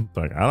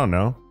 Like, I don't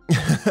know.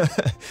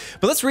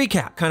 But let's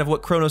recap kind of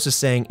what Kronos is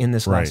saying in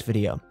this last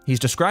video. He's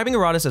describing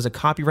Erratas as a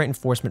copyright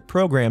enforcement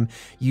program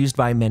used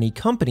by many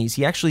companies.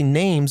 He actually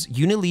names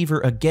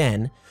Unilever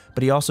again,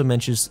 but he also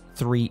mentions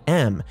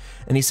 3M.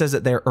 And he says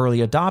that they're early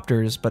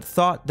adopters, but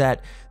thought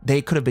that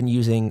they could have been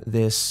using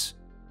this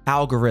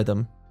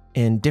algorithm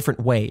in different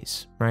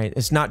ways, right?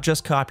 It's not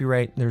just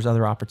copyright, there's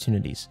other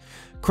opportunities.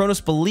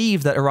 Kronos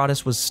believed that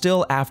Erratas was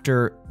still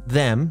after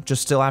them,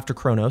 just still after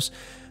Kronos,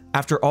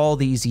 after all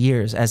these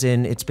years, as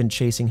in it's been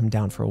chasing him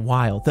down for a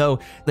while, though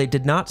they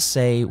did not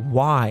say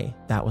why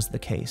that was the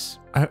case.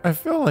 I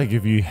feel like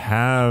if you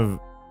have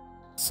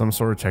some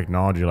sort of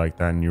technology like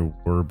that and you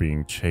were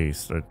being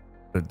chased, that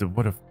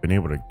would have been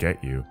able to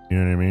get you. You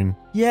know what I mean?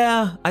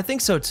 Yeah, I think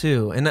so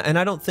too. And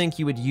I don't think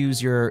you would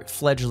use your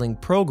fledgling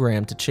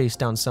program to chase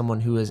down someone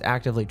who is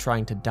actively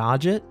trying to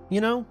dodge it, you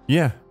know?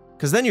 Yeah.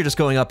 Because then you're just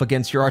going up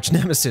against your arch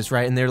nemesis,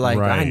 right? And they're like,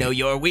 I know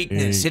your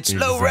weakness. It's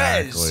low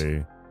res.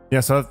 Yeah,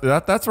 so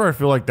that's where I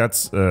feel like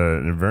that's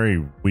a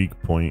very weak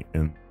point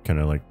in kind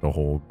of like the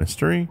whole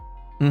mystery.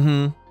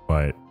 Mm-hmm.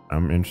 But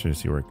I'm interested to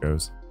see where it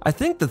goes. I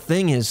think the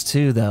thing is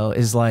too, though,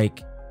 is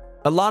like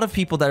a lot of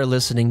people that are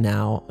listening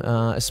now,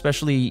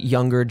 especially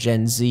younger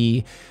Gen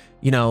Z,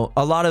 you know,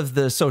 a lot of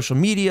the social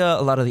media,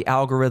 a lot of the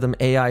algorithm,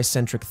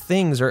 AI-centric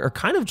things are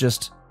kind of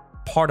just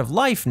part of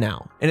life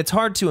now. And it's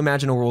hard to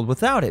imagine a world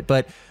without it,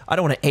 but I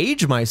don't want to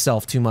age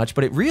myself too much,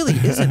 but it really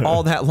isn't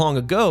all that long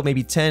ago,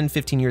 maybe 10,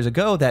 15 years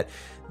ago,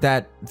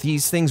 that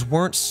these things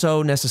weren't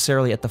so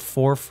necessarily at the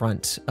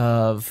forefront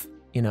of,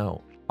 you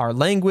know, our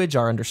language,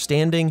 our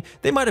understanding.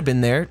 They might have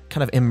been there,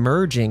 kind of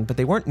emerging, but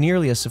they weren't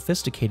nearly as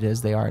sophisticated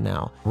as they are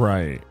now.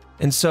 Right.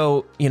 And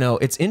so, you know,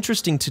 it's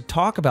interesting to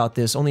talk about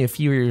this only a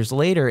few years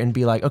later and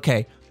be like,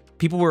 okay,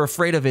 people were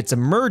afraid of its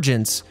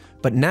emergence,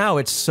 but now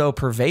it's so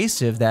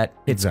pervasive that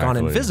it's gone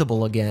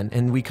invisible again.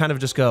 And we kind of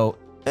just go,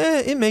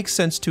 it makes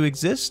sense to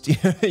exist,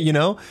 you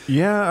know?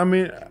 Yeah, I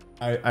mean,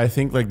 I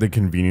think like the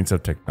convenience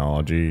of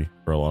technology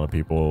for a lot of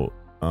people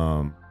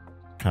kind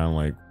of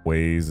like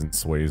weighs and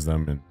sways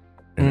them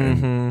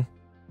and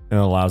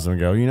allows them to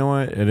go, you know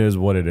what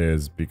it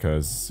is,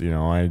 because, you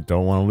know, I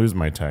don't want to lose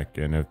my tech.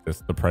 And if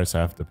it's the price I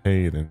have to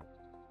pay, then,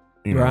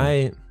 you know,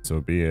 right, so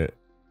be it.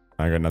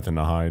 I got nothing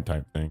to hide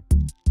type thing.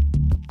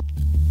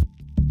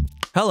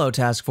 Hello,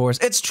 Task Force.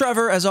 It's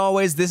Trevor. As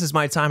always, this is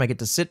my time. I get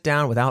to sit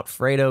down without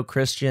Fredo,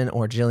 Christian,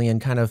 or Jillian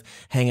kind of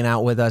hanging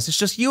out with us. It's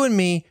just you and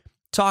me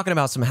talking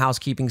about some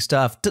housekeeping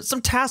stuff,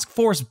 some Task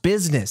Force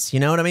business. You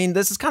know what I mean?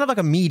 This is kind of like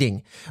a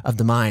meeting of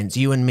the minds,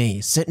 you and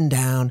me, sitting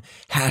down,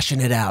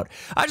 hashing it out.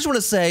 I just want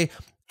to say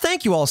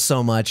thank you all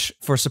so much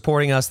for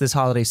supporting us this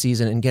holiday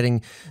season and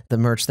getting the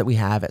merch that we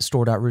have at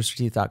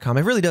store.roosterteeth.com.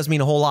 It really does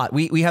mean a whole lot.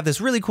 We have this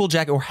really cool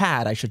jacket, or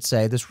had, I should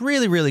say, this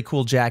really, really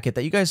cool jacket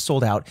that you guys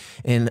sold out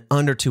in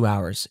under 2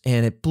 hours.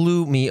 And it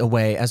blew me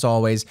away, as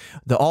always.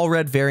 The all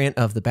red variant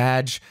of the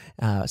badge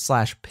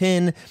 /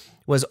 pin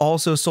was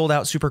also sold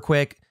out super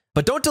quick.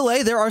 But don't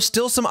delay, there are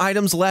still some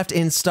items left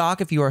in stock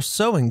if you are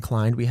so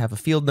inclined. We have a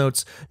Field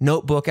Notes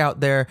notebook out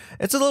there.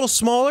 It's a little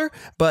smaller,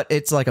 but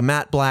it's like a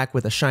matte black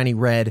with a shiny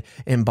red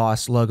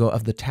embossed logo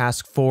of the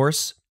Task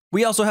Force.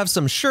 We also have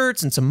some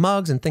shirts and some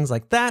mugs and things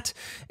like that,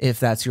 if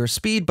that's your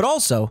speed. But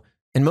also,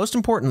 and most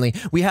importantly,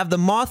 we have the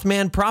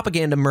Mothman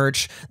propaganda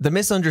merch, the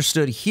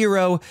Misunderstood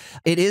Hero.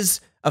 It is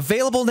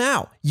available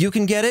now. You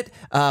can get it.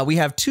 We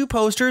have 2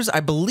 posters. I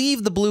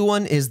believe the blue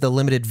one is the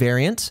limited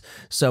variant.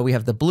 So we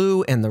have the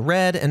blue and the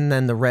red, and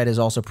then the red is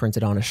also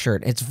printed on a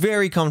shirt. It's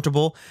very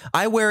comfortable.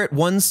 I wear it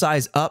one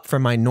size up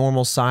from my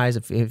normal size,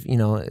 if you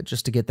know,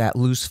 just to get that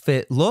loose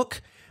fit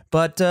look.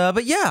 But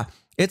yeah,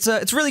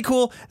 it's really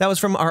cool. That was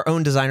from our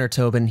own designer,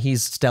 Tobin.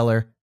 He's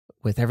stellar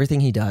with everything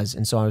he does,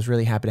 and so I was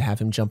really happy to have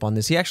him jump on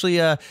this. He actually,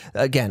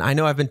 again, I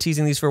know I've been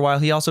teasing these for a while.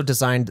 He also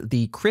designed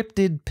the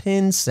cryptid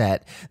pin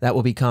set that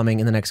will be coming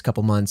in the next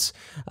couple months,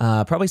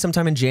 probably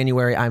sometime in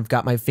January. I've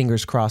got my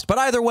fingers crossed. But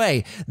either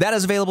way, that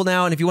is available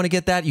now, and if you want to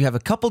get that, you have a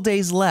couple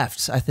days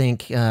left. I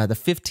think the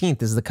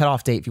 15th is the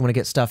cutoff date if you want to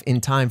get stuff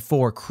in time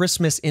for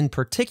Christmas in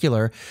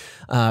particular,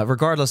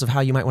 regardless of how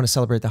you might want to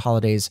celebrate the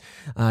holidays.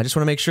 I just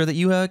want to make sure that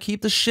you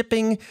keep the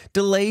shipping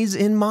delays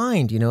in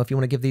mind. You know, if you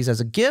want to give these as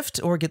a gift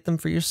or get them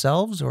for yourself,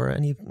 or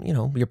any, you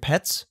know, your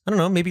pets. I don't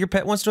know, maybe your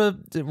pet wants to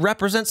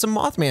represent some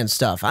Mothman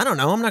stuff. I don't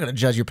know. I'm not going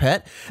to judge your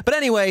pet. But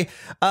anyway,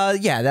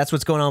 yeah, that's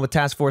what's going on with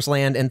Task Force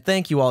Land. And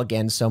thank you all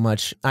again so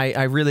much.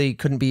 I really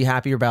couldn't be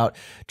happier about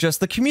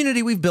just the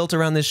community we've built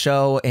around this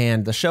show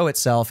and the show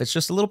itself. It's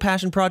just a little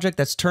passion project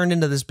that's turned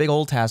into this big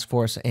old task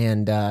force.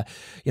 And,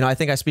 you know, I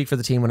think I speak for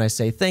the team when I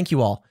say thank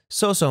you all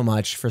so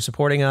much for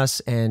supporting us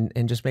and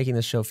just making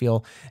this show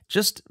feel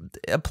just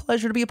a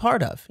pleasure to be a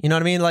part of. You know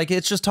what I mean? Like,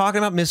 it's just talking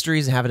about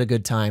mysteries and having a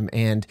good time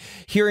and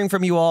hearing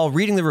from you all,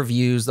 reading the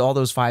reviews. All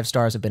those 5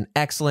 stars have been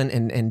excellent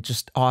and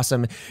just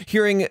awesome.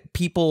 Hearing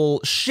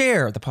people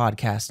share the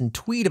podcast and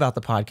tweet about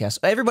the podcast.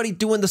 Everybody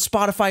doing the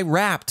Spotify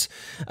Wrapped,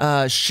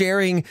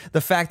 sharing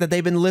the fact that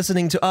they've been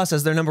listening to us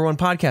as their #1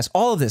 podcast.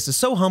 All of this is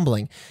so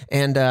humbling,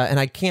 and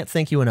I can't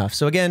thank you enough.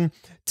 So again,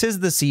 'tis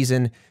the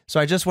season, so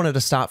I just wanted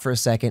to stop for a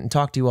second and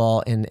talk to you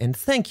all and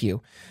thank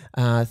you.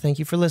 Thank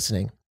you for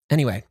listening.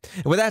 Anyway,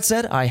 with that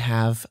said, I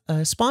have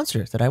a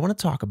sponsor that I want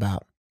to talk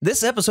about.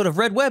 This episode of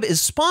Red Web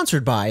is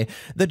sponsored by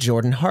The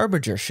Jordan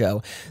Harbinger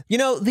Show. You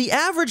know, the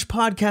average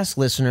podcast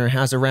listener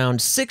has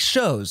around 6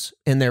 shows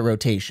in their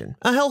rotation,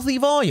 a healthy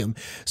volume.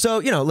 So,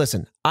 you know,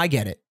 listen, I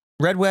get it.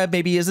 Red Web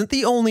maybe isn't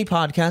the only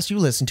podcast you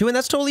listen to, and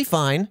that's totally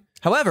fine.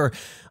 However,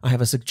 I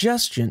have a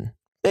suggestion,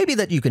 maybe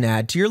that you can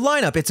add to your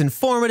lineup. It's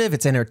informative,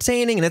 it's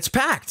entertaining, and it's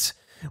packed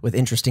with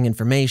interesting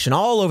information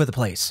all over the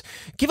place.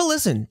 Give a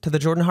listen to The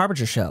Jordan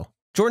Harbinger Show.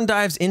 Jordan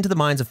dives into the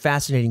minds of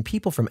fascinating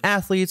people, from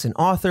athletes and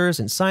authors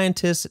and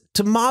scientists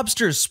to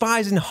mobsters,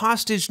 spies, and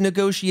hostage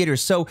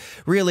negotiators. So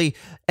really,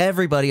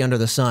 everybody under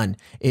the sun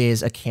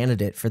is a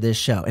candidate for this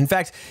show. In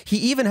fact, he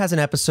even has an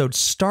episode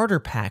starter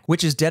pack,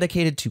 which is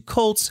dedicated to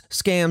cults,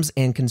 scams,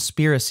 and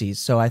conspiracies.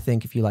 So I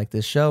think if you like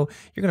this show,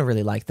 you're going to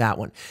really like that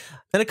one.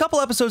 And a couple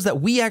episodes that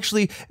we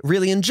actually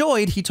really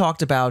enjoyed, he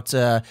talked about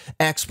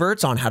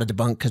experts on how to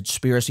debunk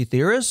conspiracy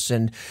theorists,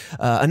 and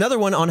another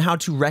one on how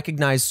to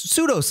recognize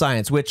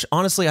pseudoscience, which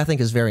honestly I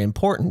think is very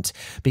important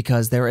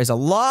because there is a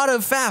lot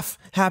of faff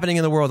happening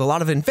in the world, a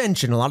lot of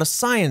invention, a lot of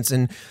science,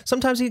 and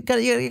sometimes you got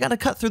to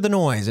cut through the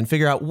noise and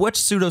figure out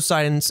what's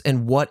pseudoscience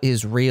and what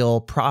is real,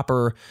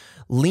 proper,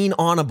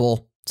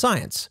 lean-onable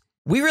science.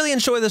 We really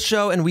enjoy this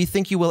show, and we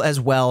think you will as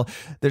well.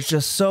 There's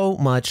just so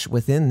much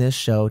within this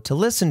show to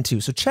listen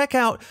to. So check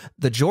out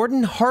The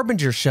Jordan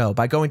Harbinger Show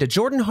by going to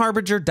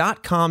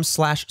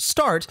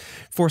jordanharbinger.com/start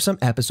for some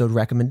episode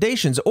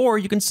recommendations, or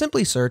you can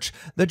simply search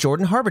The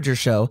Jordan Harbinger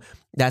Show.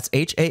 That's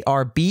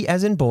HARB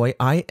as in boy,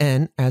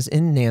 IN as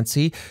in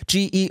Nancy,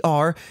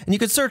 GER, and you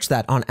can search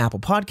that on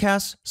Apple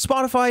Podcasts,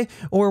 Spotify,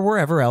 or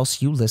wherever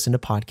else you listen to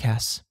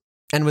podcasts.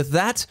 And with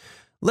that,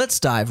 let's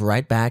dive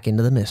right back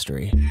into the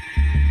mystery.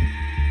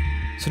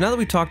 So now that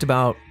we've talked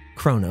about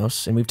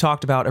Kronos and we've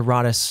talked about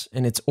Erratas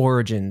and its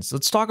origins,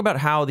 let's talk about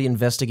how the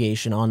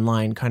investigation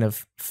online kind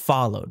of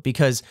followed,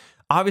 because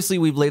obviously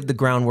we've laid the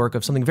groundwork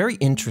of something very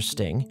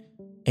interesting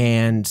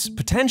and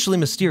potentially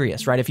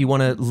mysterious, right? If you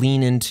want to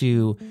lean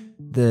into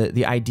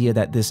the idea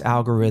that this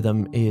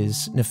algorithm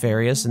is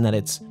nefarious and that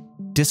it's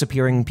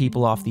disappearing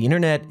people off the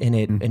internet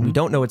and we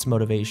don't know its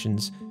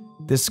motivations,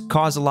 this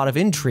caused a lot of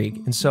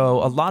intrigue. And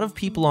so a lot of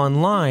people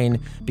online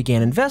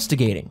began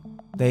investigating.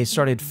 They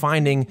started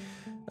finding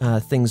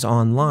things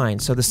online.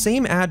 So the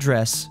same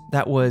address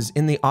that was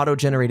in the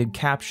auto-generated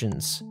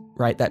captions,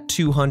 right? That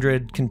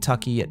 200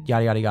 Kentucky at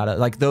yada, yada, yada,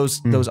 like those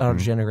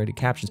auto-generated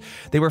captions,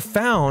 they were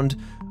found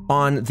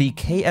on the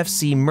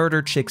KFC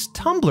Murder Chicks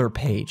Tumblr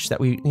page that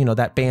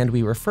that band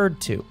we referred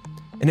to.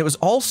 And it was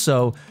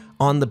also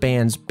on the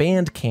band's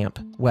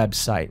Bandcamp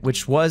website,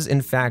 which was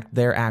in fact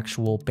their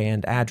actual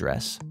band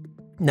address.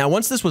 Now,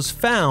 once this was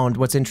found,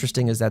 what's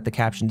interesting is that the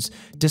captions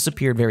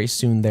disappeared very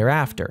soon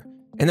thereafter.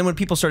 And then when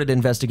people started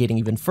investigating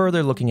even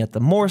further, looking at the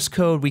Morse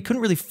code, we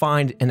couldn't really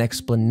find an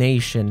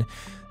explanation,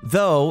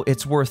 though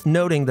it's worth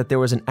noting that there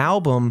was an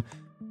album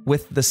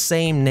with the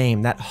same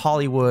name, that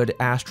Hollywood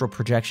Astral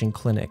Projection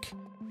Clinic.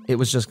 It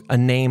was just a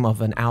name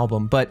of an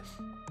album, but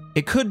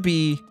it could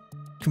be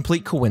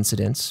complete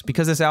coincidence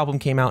because this album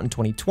came out in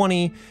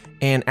 2020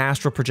 and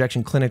astral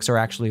projection clinics are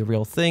actually a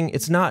real thing.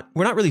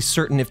 We're not really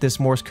certain if this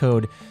Morse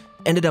code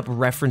ended up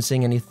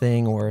referencing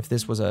anything or if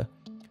this was an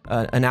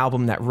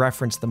album that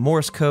referenced the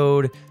Morse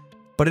code,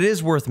 but it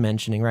is worth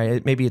mentioning,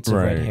 right? Maybe it's a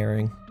red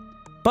herring.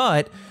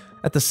 But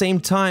at the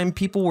same time,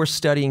 people were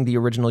studying the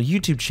original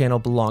YouTube channel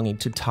belonging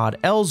to Todd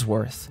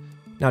Ellsworth.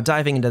 Now,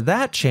 diving into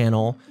that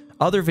channel,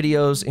 other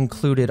videos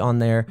included on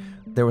there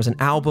was an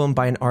album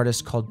by an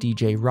artist called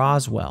DJ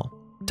Roswell.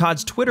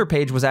 Todd's Twitter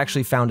page was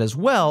actually found as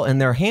well,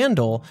 and their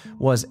handle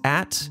was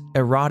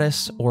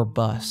 @Erratas or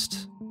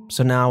Bust.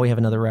 So now we have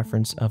another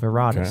reference of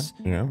Erratas.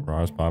 Okay. Yeah,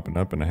 Roz popping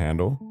up in a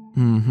handle.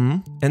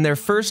 And their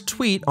first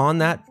tweet on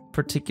that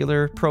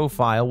particular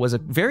profile was a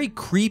very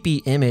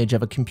creepy image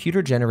of a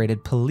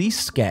computer-generated police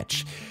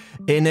sketch.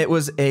 And it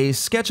was a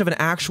sketch of an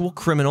actual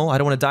criminal. I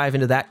don't want to dive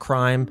into that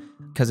crime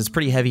because it's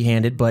pretty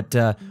heavy-handed, but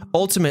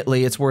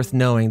ultimately it's worth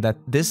knowing that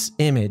this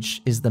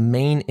image is the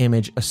main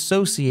image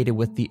associated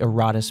with the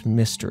Erratas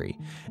mystery.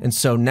 And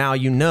so now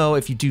you know,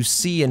 if you do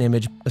see an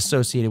image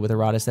associated with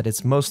Erratas, that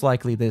it's most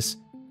likely this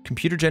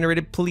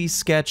computer-generated police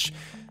sketch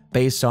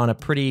based on a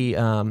pretty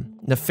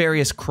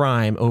nefarious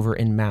crime over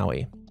in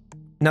Maui.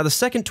 Now, the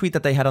second tweet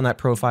that they had on that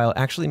profile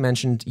actually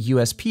mentioned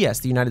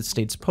USPS, the United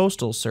States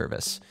Postal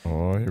Service.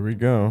 Oh, here we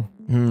go.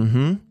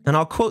 And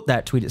I'll quote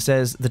that tweet. It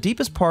says, "The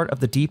deepest part of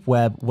the deep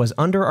web was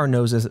under our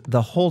noses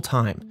the whole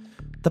time.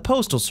 The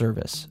Postal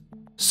Service.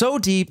 So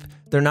deep,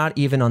 they're not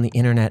even on the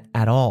internet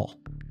at all."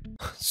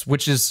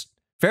 Which is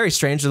very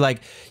strange. They're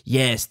like,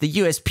 yes, the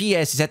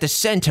USPS is at the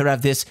center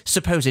of this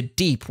supposed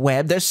deep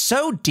web. They're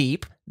so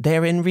deep,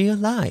 they're in real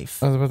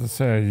life. I was about to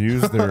say, I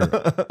used their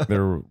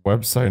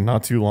website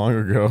not too long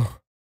ago.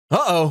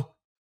 Uh-oh.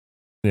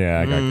 Yeah,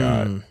 I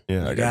got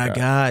Yeah, I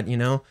got, you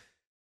know.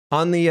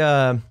 On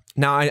the,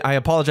 now I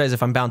apologize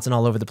if I'm bouncing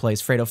all over the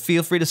place. Fredo,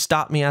 feel free to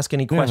stop me, ask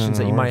any questions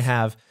that you might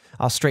have.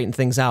 I'll straighten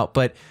things out.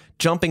 But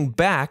jumping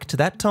back to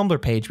that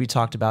Tumblr page we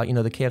talked about, you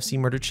know, the KFC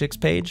Murder Chicks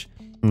page,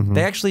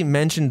 they actually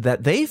mentioned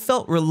that they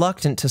felt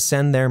reluctant to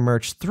send their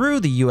merch through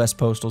the U.S.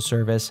 Postal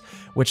Service,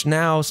 which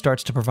now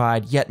starts to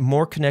provide yet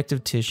more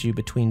connective tissue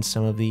between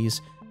some of these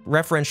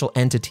referential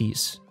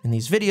entities in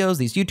these videos,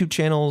 these YouTube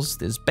channels,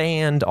 this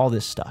band, all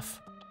this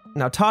stuff.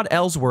 Now, Todd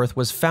Ellsworth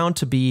was found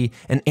to be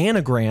an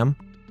anagram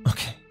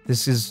Okay,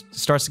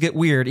 starts to get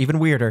weird, even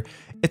weirder.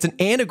 It's an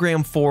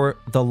anagram for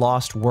The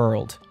Lost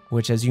World,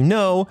 which, as you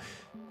know,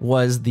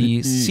 was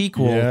the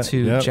sequel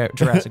to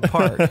Jurassic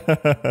Park.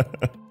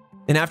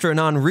 And after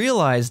Anon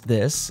realized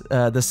this,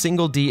 the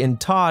single D in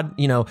Todd,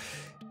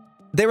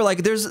 they were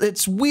like,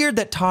 it's weird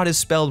that Todd is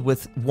spelled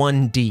with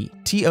one D,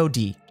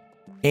 T-O-D.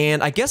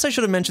 And I guess I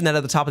should have mentioned that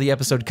at the top of the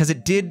episode because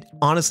it did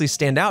honestly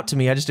stand out to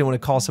me. I just didn't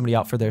want to call somebody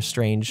out for their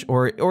strange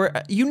or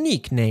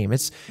unique name.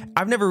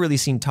 I've never really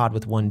seen Todd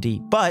with one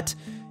D, but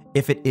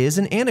if it is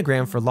an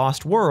anagram for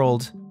Lost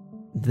World,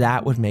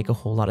 that would make a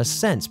whole lot of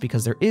sense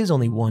because there is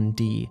only one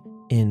D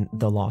in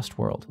the Lost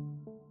World.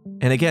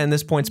 And again,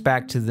 this points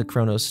back to the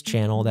Kronos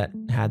channel that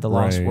had the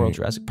Lost World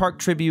Jurassic Park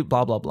tribute,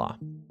 blah, blah, blah.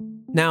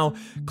 Now,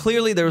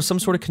 clearly there was some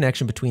sort of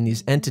connection between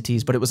these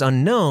entities, but it was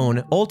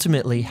unknown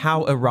ultimately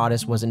how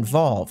Erratas was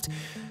involved.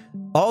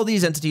 All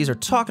these entities are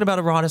talking about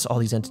Erratas, all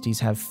these entities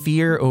have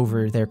fear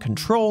over their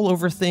control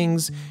over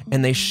things,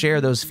 and they share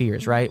those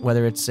fears, right?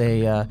 Whether it's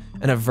an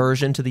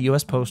aversion to the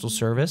US Postal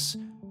Service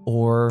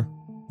or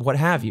what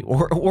have you,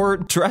 or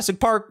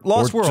Jurassic Park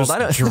Lost World.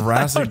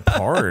 Jurassic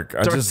Park.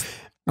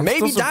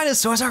 Maybe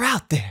dinosaurs are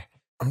out there.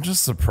 I'm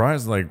just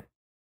surprised, like,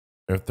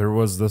 if there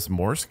was this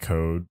Morse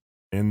code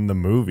in the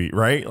movie,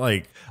 right?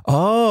 Like,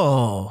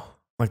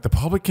 like the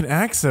public can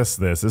access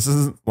this. This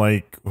isn't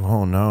like,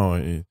 oh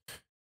no,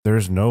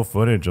 there's no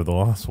footage of the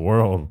Lost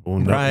World. Well,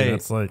 no, right.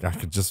 It's like I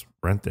could just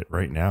rent it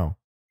right now.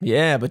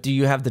 Yeah, but do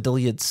you have the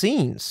deleted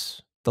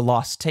scenes, the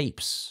lost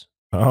tapes?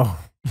 Oh,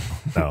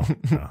 no,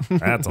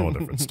 that's a whole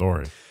different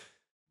story.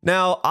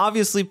 Now,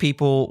 obviously,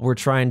 people were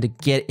trying to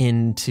get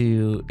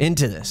into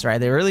this, right?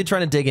 They were really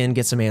trying to dig in,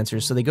 get some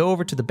answers. So they go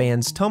over to the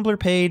band's Tumblr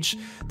page.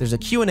 There's a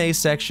Q&A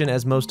section,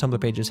 as most Tumblr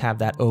pages have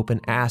that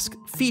open ask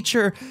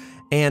feature.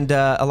 And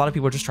a lot of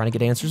people are just trying to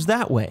get answers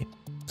that way.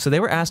 So they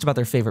were asked about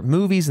their favorite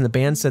movies, and the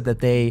band said that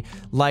they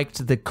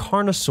liked the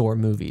Carnosaur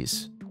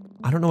movies.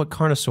 I don't know what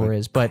Carnosaur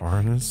is, but...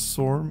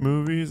 Carnosaur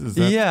movies? Is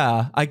that...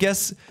 Yeah, I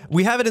guess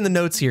we have it in the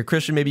notes here.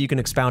 Christian, maybe you can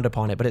expound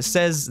upon it, but it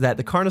says that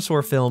the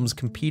Carnosaur films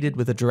competed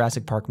with the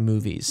Jurassic Park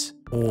movies.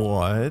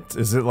 What?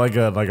 Is it like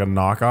a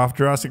knockoff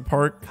Jurassic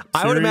Park series?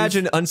 I would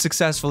imagine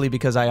unsuccessfully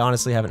because I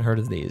honestly haven't heard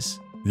of these.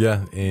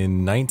 Yeah,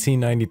 in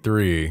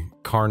 1993,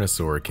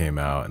 Carnosaur came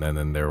out, and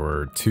then there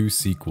were 2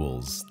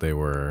 sequels. They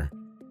were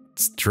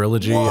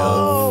trilogy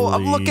of...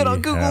 I'm looking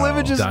on Google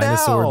Images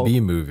dinosaur now.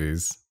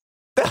 B-movies.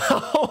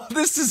 Oh,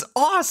 this is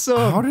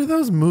awesome. How do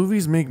those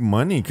movies make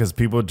money? Because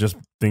people just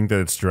think that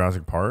it's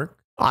Jurassic Park?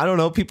 I don't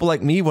know. People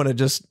like me want to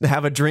just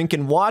have a drink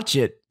and watch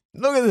it.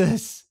 Look at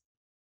this.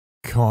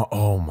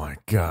 Oh my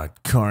God.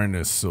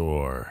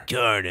 Carnosaur.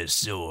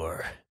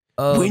 Carnosaur.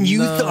 When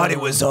you thought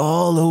it was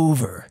all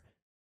over.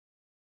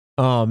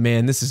 Oh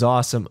man, this is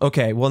awesome.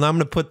 Okay, well now I'm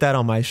going to put that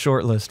on my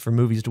short list for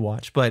movies to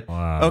watch. But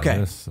wow, okay,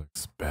 this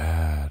looks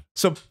bad.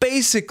 So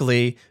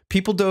basically,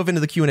 people dove into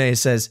the Q&A and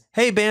says,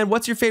 "Hey band,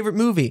 what's your favorite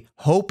movie?"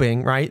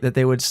 Hoping, right, that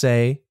they would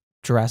say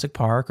Jurassic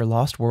Park or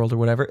Lost World or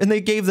whatever, and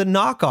they gave the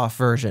knockoff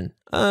version.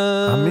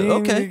 I mean,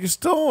 okay, you're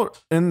still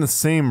in the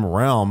same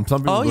realm.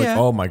 Some people are like,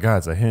 "Oh my God,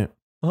 it's a hint."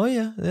 Oh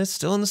yeah, it's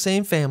still in the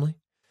same family.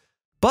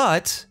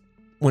 But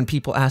when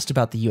people asked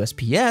about the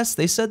USPS,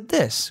 they said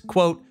this,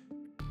 quote,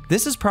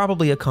 "This is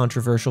probably a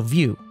controversial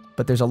view,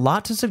 but there's a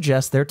lot to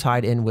suggest they're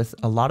tied in with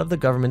a lot of the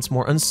government's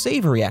more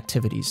unsavory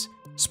activities.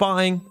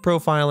 Spying,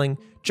 profiling,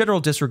 general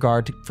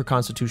disregard for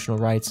constitutional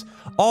rights,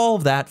 all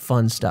of that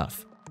fun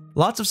stuff.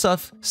 Lots of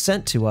stuff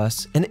sent to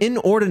us, an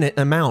inordinate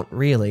amount,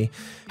 really,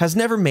 has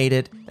never made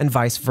it, and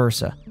vice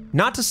versa.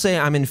 Not to say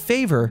I'm in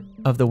favor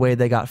of the way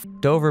they got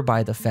f***ed over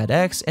by the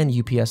FedEx and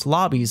UPS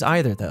lobbies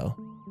either, though."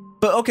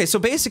 But okay, so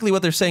basically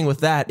what they're saying with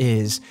that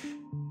is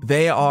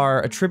they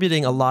are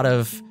attributing a lot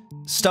of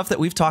stuff that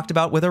we've talked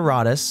about with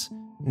Erratas.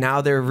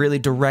 Now they're really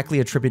directly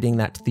attributing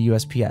that to the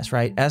USPS,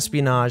 right?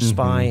 Espionage,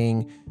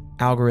 spying,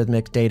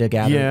 algorithmic data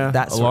gathering,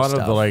 that sort of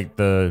stuff. A lot of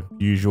the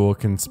usual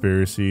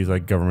conspiracies,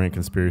 like government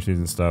conspiracies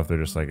and stuff, they're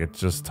just like, it's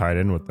just tied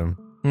in with them.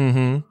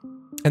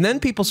 And then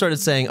people started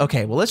saying,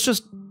 okay, well, let's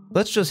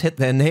just hit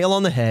the nail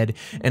on the head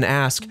and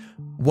ask,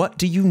 what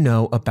do you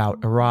know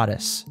about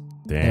Erratas?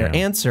 Damn. Their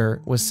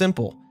answer was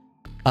simple.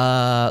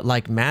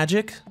 Like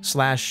magic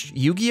 /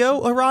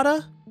 Yu-Gi-Oh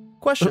errata?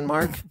 Question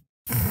mark.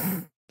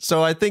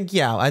 So I think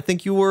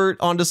you were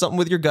onto something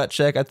with your gut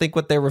check. I think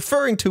what they're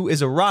referring to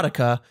is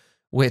erotica,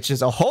 which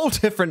is a whole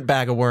different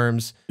bag of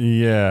worms.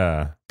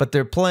 Yeah. But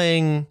they're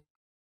playing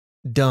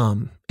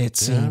dumb, it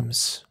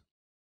seems.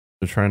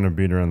 They're trying to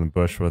beat around the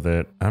bush with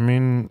it. I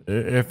mean,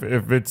 if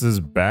it's as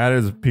bad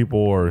as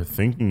people are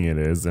thinking it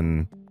is,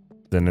 then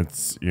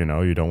it's,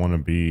 you don't want to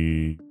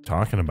be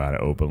talking about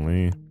it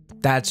openly.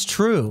 That's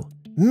true.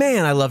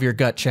 Man, I love your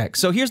gut check.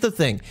 So here's the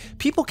thing.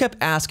 People kept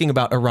asking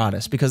about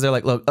Erratas because they're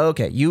like, look,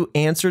 okay, you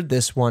answered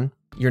this one.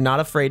 You're not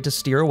afraid to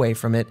steer away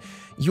from it.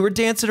 You were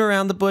dancing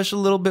around the bush a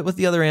little bit with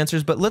the other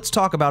answers, but let's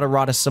talk about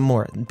Erratas some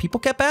more. And people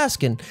kept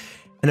asking.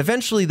 And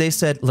eventually they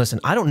said, listen,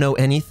 I don't know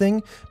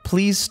anything.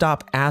 Please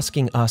stop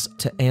asking us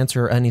to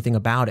answer anything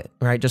about it,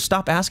 right? Just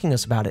stop asking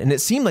us about it. And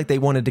it seemed like they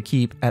wanted to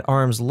keep at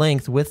arm's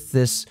length with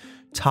this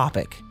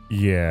topic.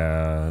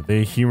 Yeah,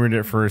 they humored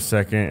it for a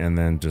second and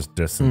then just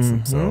distanced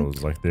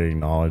themselves. Like they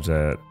acknowledge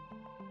that.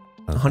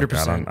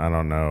 100%. I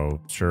don't know.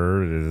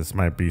 Sure, this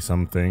might be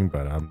something,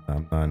 but I'm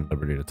not at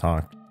liberty to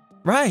talk.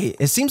 Right.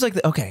 It seems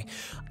like, okay,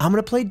 I'm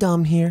going to play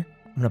dumb here.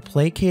 I'm going to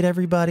placate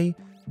everybody.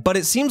 But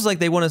it seems like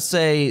they want to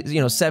say,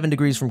 7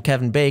 degrees from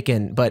Kevin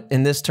Bacon. But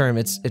in this term,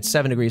 it's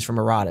 7 degrees from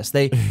Erratas.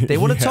 They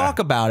want to talk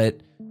about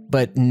it,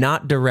 but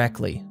not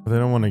directly. They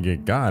don't want to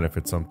get got if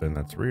it's something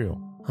that's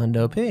real.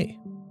 Hundo P.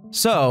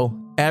 So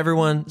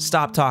everyone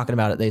stopped talking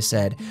about it, they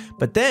said.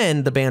 But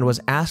then the band was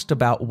asked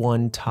about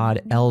one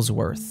Todd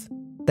Ellsworth.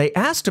 They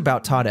asked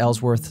about Todd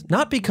Ellsworth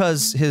not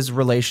because his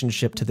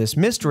relationship to this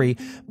mystery,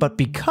 but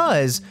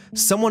because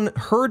someone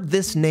heard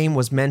this name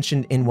was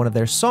mentioned in one of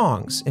their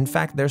songs. In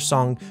fact, their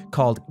song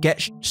called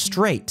Get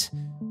Straight.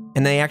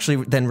 And they actually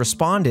then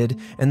responded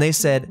and they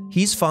said,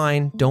 he's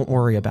fine, don't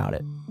worry about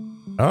it.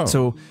 Oh.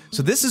 So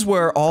this is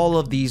where all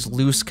of these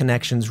loose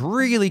connections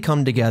really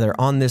come together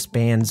on this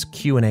band's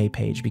Q&A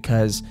page,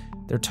 because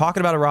they're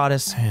talking about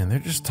Erratas. Man, they're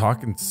just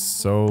talking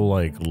so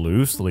like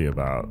loosely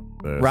about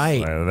this.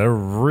 Right. Like, they're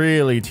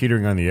really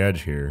teetering on the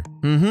edge here.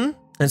 Mm-hmm.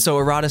 And so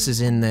Erratas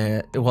is in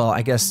there, well,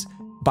 I guess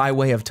by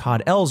way of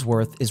Todd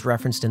Ellsworth is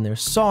referenced in their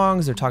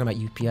songs. They're talking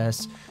about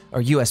UPS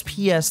or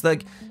USPS.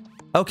 Like,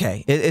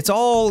 okay, it's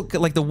all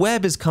like the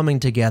web is coming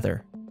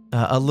together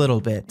a little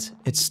bit.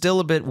 It's still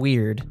a bit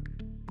weird,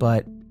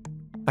 but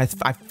I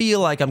feel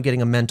like I'm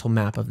getting a mental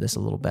map of this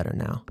a little better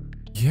now.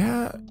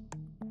 Yeah.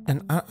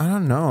 And I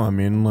don't know. I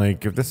mean,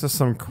 like, if this is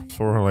some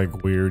sort of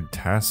like weird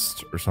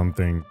test or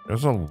something,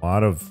 there's a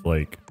lot of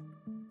like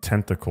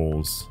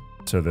tentacles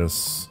to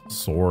this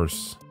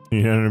source.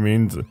 You know what I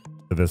mean? To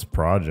this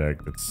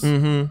project. It's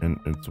and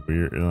it's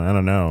weird. I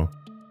don't know.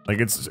 Like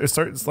it's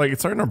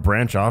starting to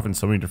branch off in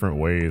so many different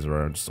ways.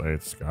 Where I'm just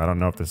like, I don't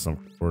know if there's some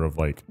sort of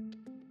like.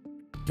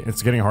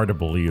 It's getting hard to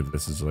believe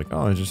this is like,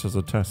 oh, it's just as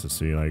a test to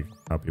see like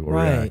how people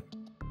react.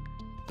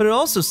 But it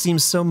also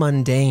seems so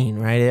mundane,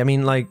 right? I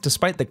mean, like,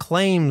 despite the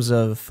claims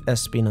of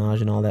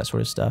espionage and all that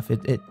sort of stuff,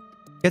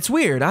 it's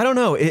weird. I don't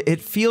know. It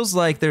feels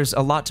like there's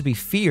a lot to be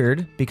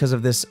feared because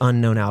of this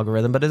unknown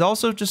algorithm, but it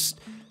also just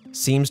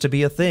seems to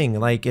be a thing.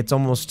 Like, it's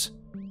almost,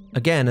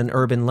 again, an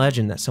urban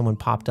legend that someone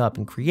popped up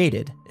and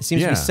created. It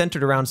seems to be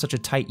centered around such a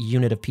tight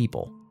unit of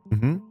people.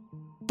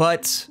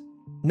 But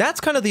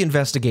that's kind of the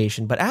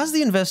investigation. But as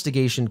the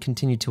investigation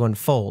continued to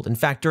unfold, in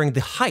fact, during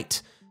the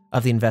height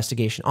of the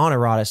investigation on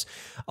Erratas,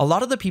 a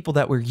lot of the people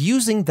that were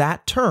using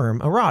that term,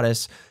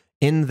 Erratas,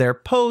 in their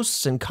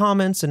posts and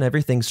comments and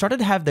everything started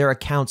to have their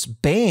accounts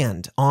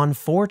banned on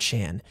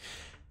 4chan.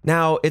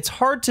 Now, it's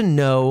hard to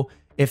know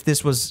if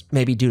this was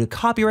maybe due to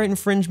copyright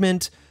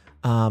infringement,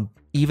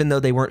 even though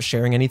they weren't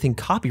sharing anything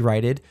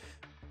copyrighted,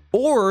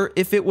 or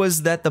if it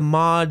was that the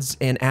mods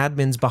and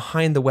admins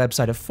behind the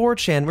website of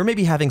 4chan were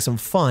maybe having some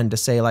fun to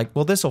say like,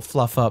 well, this will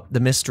fluff up the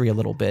mystery a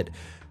little bit.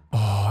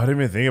 Oh, I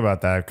didn't even think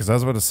about that because I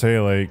was about to say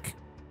like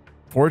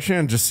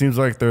 4chan just seems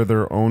like they're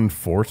their own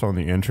force on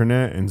the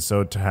internet, and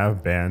so to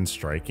have bans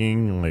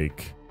striking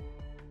like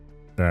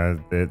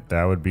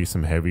that would be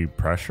some heavy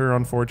pressure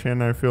on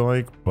 4chan, I feel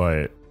like.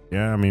 But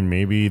yeah, I mean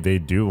maybe they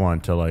do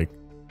want to like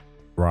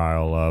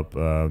rile up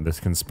this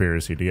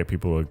conspiracy to get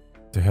people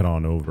to head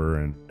on over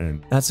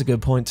and that's a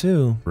good point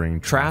too. Bring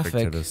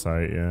traffic to the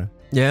site.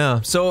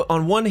 Yeah. So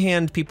on one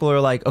hand, people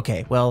are like,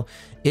 okay, well,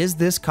 is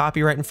this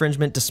copyright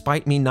infringement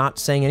despite me not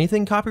saying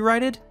anything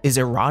copyrighted? Is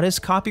Erratas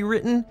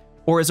copywritten?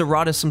 Or is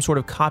Erratas some sort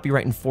of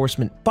copyright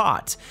enforcement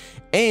bot?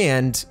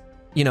 And,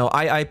 you know,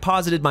 I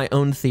posited my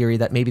own theory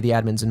that maybe the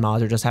admins and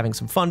mods are just having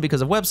some fun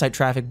because of website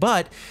traffic.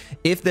 But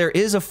if there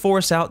is a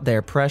force out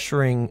there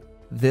pressuring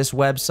this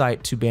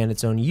website to ban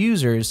its own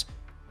users,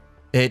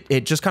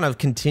 it just kind of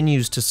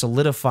continues to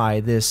solidify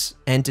this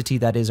entity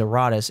that is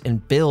Erratas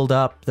and build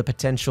up the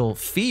potential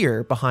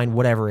fear behind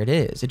whatever it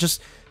is. It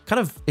just kind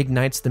of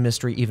ignites the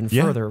mystery even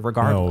further,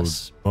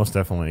 regardless. No, most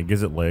definitely. It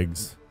gives it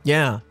legs.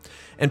 Yeah.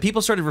 And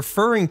people started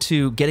referring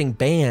to getting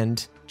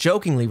banned,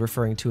 jokingly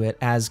referring to it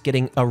as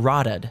getting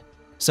errata'd.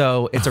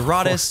 So it's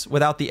Erratas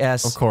without the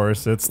S. Of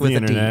course, it's the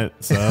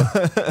internet.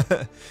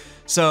 So.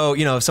 So,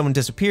 you know, if someone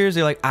disappears,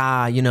 they're like,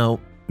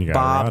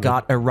 Bob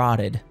got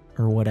errata'd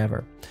or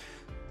whatever.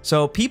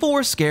 So people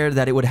were scared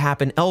that it would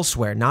happen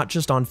elsewhere, not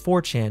just on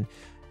 4chan,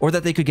 or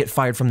that they could get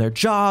fired from their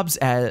jobs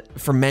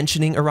for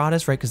mentioning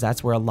Erratas, right? Because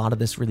that's where a lot of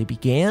this really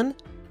began.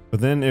 But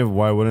then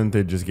why wouldn't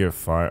they just get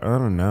fired? I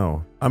don't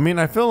know. I mean,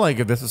 I feel like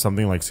if this is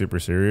something like super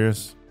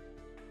serious,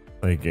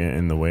 like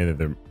in the way that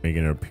they're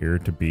making it appear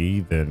to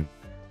be, then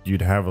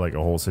you'd have like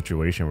a whole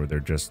situation where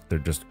they're just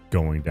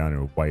going down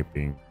and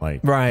wiping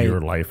like your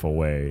life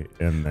away.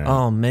 And then,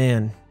 oh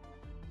man.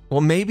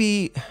 Well,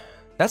 maybe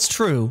that's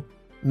true.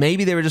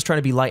 Maybe they were just trying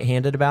to be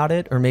lighthearted about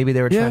it, or maybe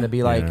they were trying to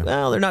be like,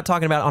 well, they're not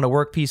talking about it on a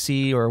work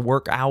PC or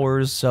work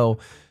hours, so,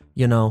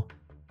 you know,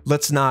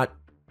 let's not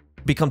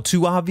become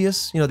too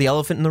obvious, you know, the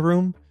elephant in the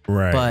room.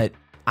 Right. But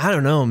I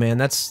don't know, man,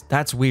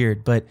 that's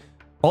weird. But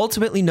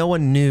ultimately, no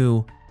one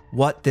knew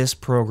what this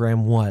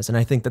program was, and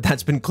I think that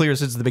that's been clear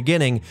since the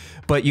beginning.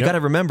 But you got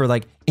to remember,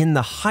 like, in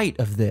the height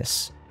of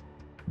this,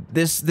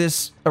 this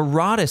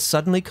Erratas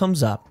suddenly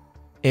comes up.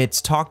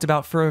 It's talked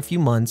about for a few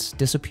months,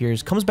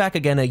 disappears, comes back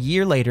again a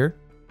year later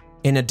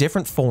in a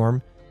different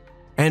form,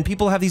 and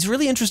people have these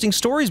really interesting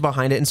stories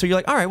behind it. And so you're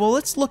like, all right, well,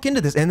 let's look into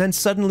this. And then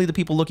suddenly the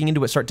people looking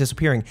into it start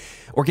disappearing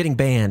or getting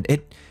banned.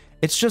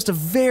 It's just a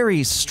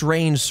very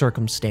strange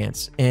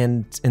circumstance,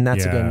 and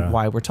that's again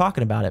why we're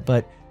talking about it.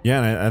 But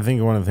yeah, and I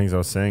think one of the things I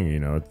was saying,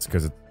 it's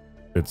because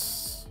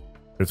it's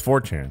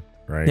 4chan,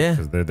 right? Yeah,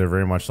 because they're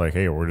very much like,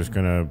 hey, we're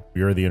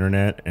the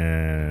internet,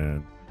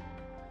 and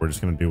we're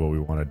just gonna do what we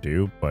want to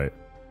do. But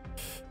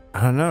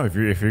I don't know if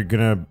you're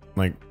gonna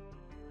like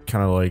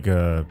kind of like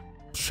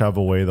shove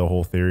away the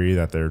whole theory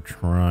that they're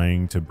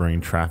trying to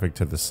bring traffic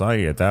to the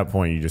site. At that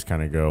point, you just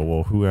kind of go,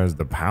 well, who has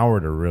the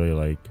power to really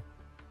like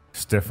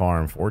stiff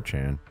arm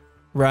 4chan?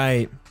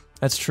 Right.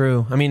 That's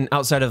true. I mean,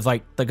 outside of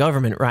like the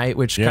government, right?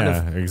 Which kind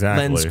of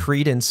lends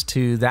credence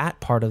to that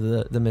part of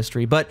the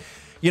mystery. But,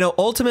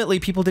 ultimately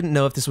people didn't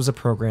know if this was a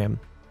program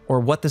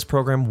or what this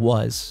program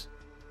was.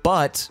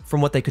 But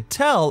from what they could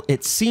tell,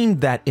 it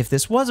seemed that if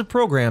this was a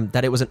program,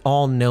 that it was an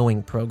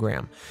all-knowing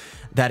program,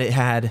 that it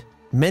had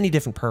many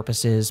different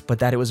purposes, but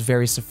that it was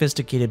very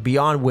sophisticated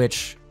beyond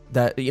which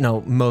that,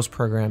 most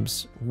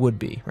programs would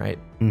be, right?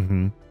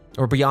 Mm-hmm.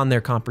 Or beyond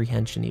their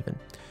comprehension even.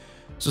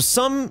 So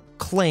some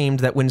claimed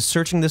that when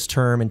searching this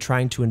term and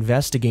trying to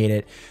investigate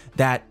it,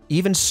 that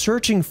even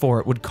searching for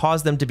it would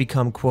cause them to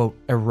become, quote,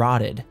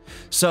 errated.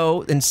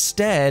 So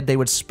instead, they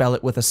would spell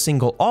it with a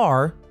single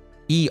R,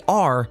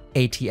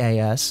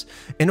 ERATAS,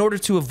 in order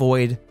to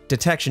avoid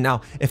detection.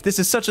 Now, if this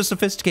is such a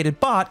sophisticated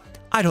bot,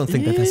 I don't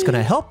think that that's going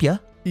to help you.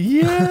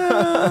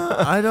 Yeah,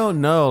 I don't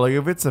know. Like,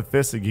 if it's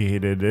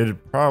sophisticated,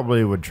 it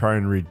probably would try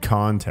and read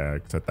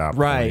context at that point.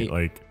 Right.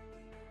 Like,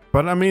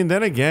 but I mean,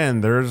 then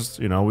again, there's,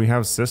 we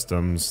have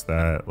systems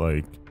that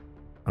like,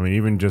 I mean,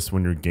 even just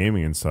when you're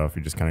gaming and stuff,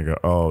 you just kind of go,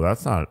 oh,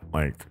 that's not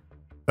like,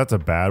 that's a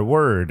bad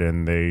word.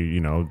 And they,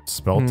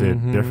 spelt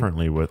it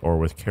differently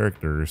with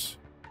characters.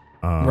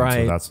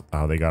 Right. So that's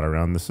how they got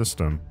around the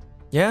system.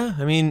 Yeah.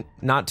 I mean,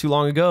 not too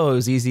long ago, it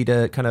was easy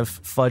to kind of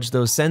fudge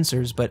those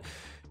sensors, but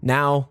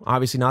now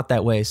obviously not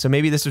that way. So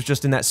maybe this was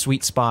just in that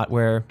sweet spot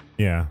where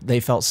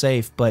they felt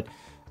safe. But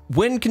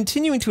when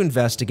continuing to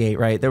investigate,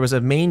 right, there was a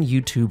main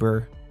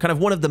YouTuber, kind of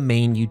one of the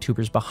main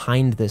YouTubers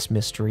behind this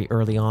mystery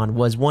early on,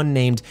 was one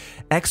named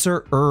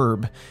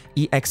Exererb,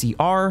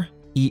 EXERERB.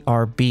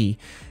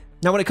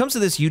 Now, when it comes to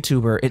this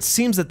YouTuber, it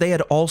seems that they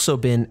had also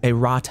been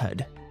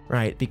errated,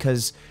 right?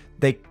 Because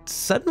they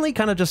suddenly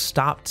kind of just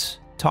stopped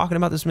talking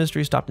about this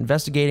mystery, stopped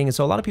investigating. And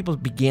so a lot of people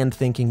began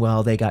thinking,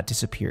 well, they got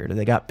disappeared or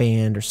they got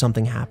banned or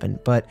something happened.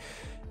 But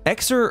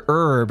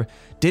Exererb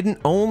didn't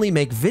only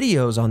make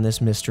videos on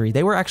this mystery,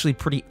 they were actually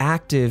pretty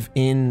active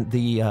in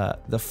the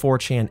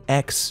 4chan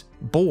X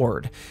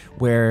board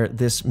where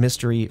this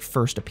mystery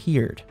first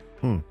appeared.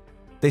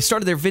 They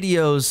started their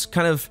videos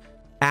kind of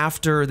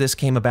after this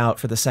came about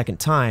for the second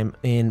time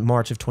in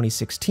March of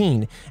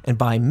 2016. And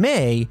by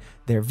May,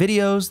 their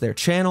videos, their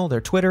channel,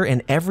 their Twitter,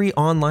 and every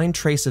online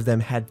trace of them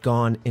had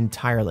gone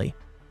entirely.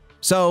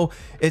 So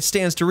it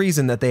stands to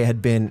reason that they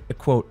had been,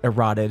 quote,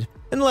 errated,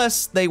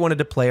 unless they wanted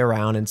to play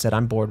around and said,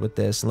 I'm bored with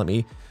this, and let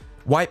me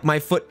wipe my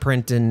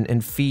footprint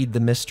and feed the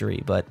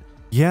mystery. But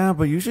yeah,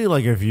 but usually,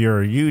 like, if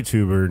you're a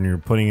YouTuber and you're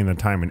putting in the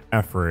time and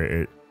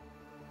effort,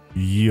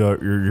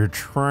 you're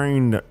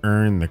trying to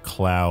earn the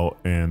clout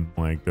and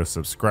like the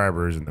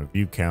subscribers and the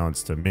view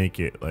counts to make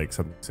it like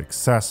something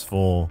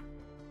successful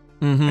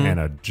and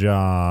a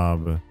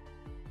job.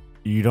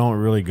 You don't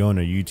really go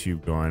into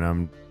YouTube going,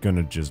 I'm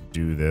gonna just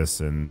do this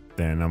and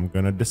then I'm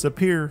gonna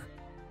disappear.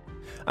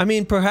 I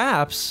mean,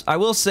 perhaps. I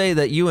will say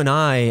that you and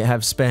I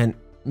have spent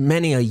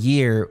many a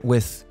year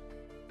with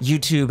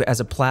YouTube as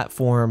a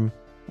platform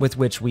with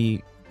which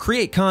we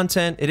create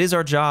content. It is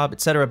our job,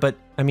 etc. But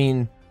I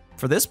mean,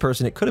 for this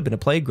person, it could have been a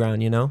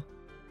playground,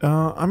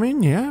 I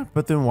mean, yeah,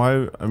 but then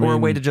why? Or a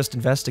way to just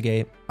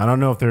investigate. I don't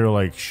know if they're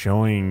like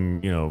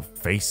showing,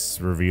 face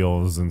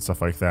reveals and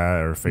stuff like that,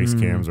 or face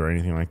cams or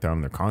anything like that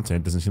on their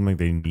content. It doesn't seem like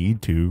they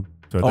need to.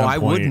 So at that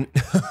point,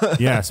 wouldn't.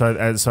 Yeah, so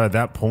at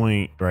that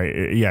point,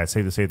 right? Yeah, it's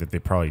safe to say that they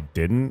probably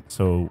didn't.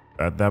 So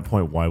at that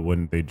point, why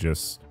wouldn't they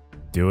just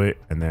do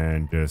it and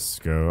then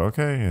just go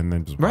okay, and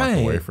then just walk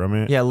away from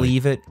it? Yeah,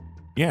 leave it.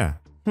 Yeah.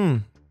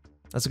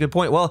 That's a good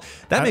point. Well,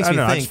 that makes me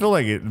think. I just feel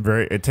like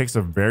it takes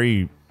a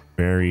very,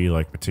 very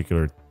like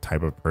particular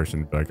type of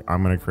person. Like,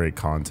 I'm gonna create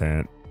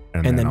content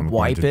and then I'm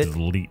wipe going to it,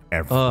 delete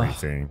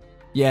everything.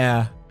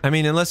 Yeah, I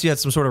mean, unless you had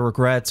some sort of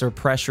regrets or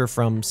pressure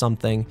from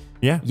something.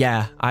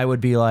 Yeah, I would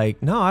be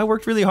like, no, I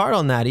worked really hard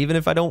on that. Even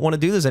if I don't want to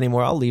do this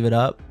anymore, I'll leave it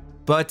up.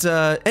 But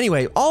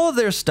anyway, all of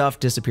their stuff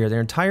disappeared,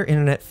 their entire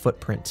internet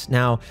footprint.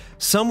 Now,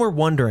 some were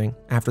wondering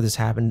after this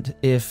happened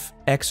if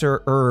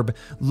Exererb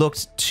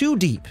looked too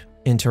deep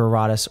into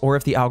Erratas, or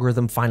if the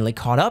algorithm finally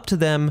caught up to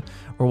them,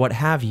 or what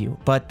have you.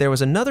 But there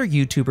was another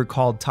YouTuber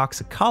called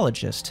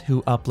Toxicologist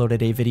who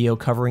uploaded a video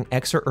covering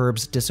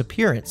Exererb's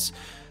disappearance.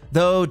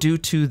 Though due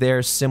to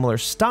their similar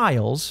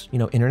styles,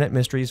 internet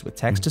mysteries with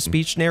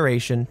text-to-speech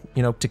narration,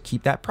 to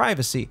keep that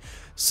privacy,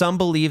 some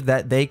believe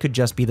that they could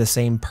just be the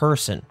same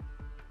person.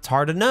 It's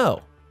hard to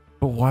know.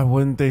 But why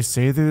wouldn't they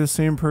say they're the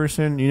same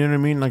person? You know what I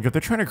mean? Like if they're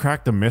trying to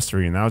crack the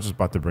mystery, and I was just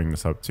about to bring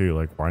this up too,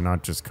 like why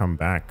not just come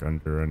back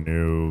under a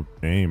new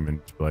name and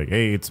be like,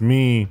 hey, it's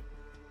me.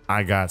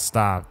 I got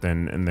stopped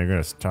and they're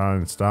going to try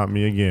and stop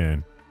me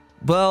again.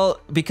 Well,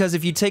 because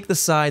if you take the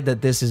side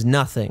that this is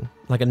nothing,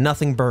 like a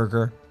nothing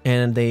burger,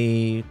 and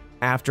they,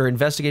 after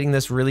investigating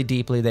this really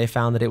deeply, they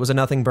found that it was a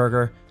nothing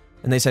burger,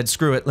 and they said,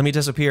 screw it, let me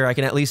disappear. I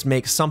can at least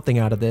make something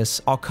out of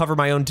this. I'll cover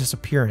my own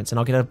disappearance, and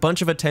I'll get a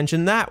bunch of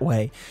attention that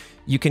way.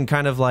 You can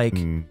kind of like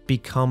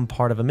become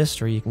part of a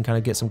mystery. You can kind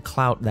of get some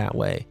clout that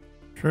way.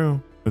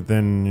 True. But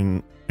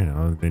then, you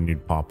know, then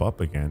you'd pop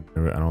up again.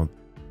 I don't,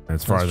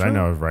 as far as I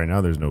know, right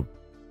now, there's no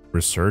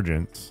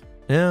resurgence.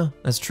 Yeah,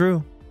 that's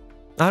true.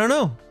 I don't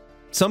know.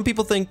 Some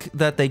people think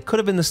that they could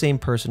have been the same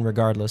person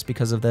regardless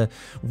because of the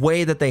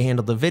way that they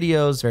handled the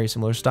videos, very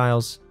similar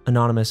styles,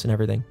 anonymous and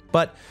everything.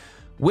 But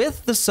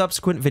with the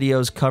subsequent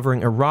videos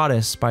covering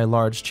Erratas by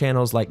large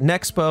channels like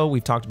Nexpo,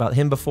 we've talked about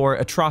him before,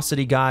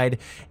 Atrocity Guide,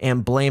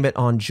 and Blame It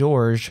on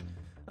George,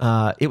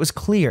 it was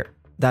clear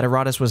that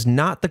Erratas was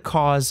not the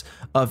cause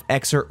of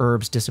Xer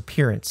Herb's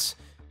disappearance,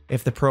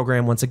 if the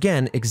program once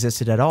again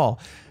existed at all.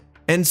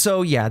 And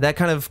so, yeah, that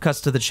kind of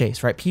cuts to the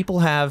chase, right? People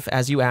have,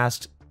 as you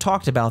asked,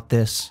 talked about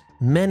this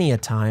many a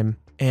time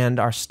and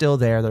are still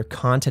there. Their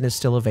content is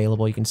still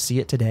available. You can see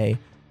it today.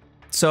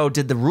 So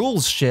did the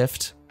rules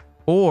shift,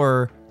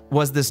 or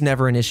was this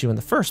never an issue in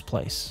the first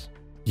place?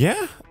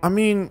 Yeah, I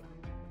mean,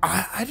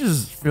 I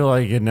just feel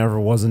like it never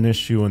was an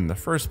issue in the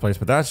first place,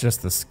 but that's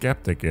just the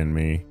skeptic in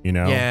me, you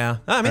know? Yeah,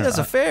 I mean, that's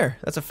a fair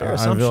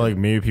assumption. I feel like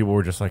maybe people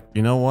were just like,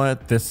 you know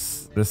what,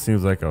 this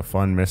seems like a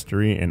fun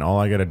mystery, and all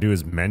I got to do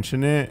is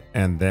mention it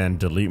and then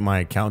delete my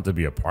account to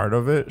be a part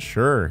of it.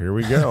 Sure, here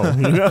we go.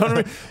 You know what I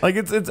mean? Like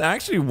it's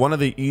actually one of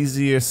the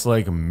easiest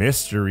like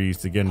mysteries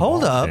to get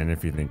involved in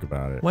if you think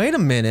about it. Wait a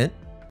minute.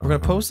 We're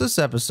going to post this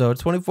episode.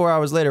 24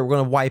 hours later, we're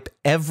going to wipe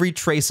every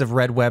trace of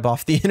Red Web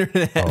off the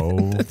internet.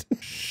 Oh,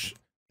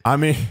 I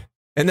mean,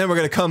 and then we're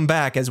going to come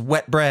back as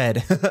wet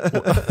bread.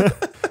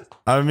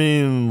 I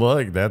mean,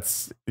 look,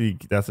 that's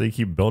how you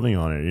keep building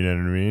on it. You know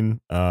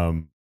what I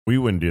mean? We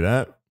wouldn't do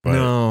that. But,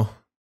 no.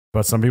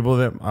 But some people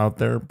that out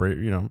there,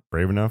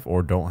 brave enough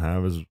or don't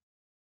have as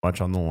much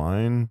on the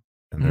line,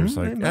 and they're just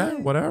like,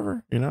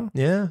 whatever, you know?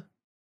 Yeah.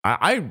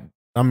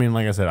 I mean,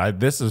 like I said,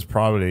 this is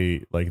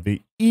probably like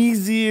the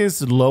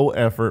easiest low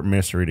effort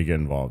mystery to get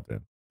involved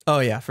in. Oh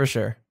yeah, for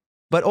sure.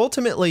 But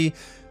ultimately,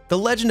 the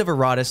legend of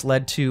Erratas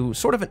led to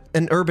sort of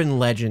an urban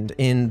legend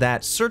in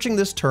that searching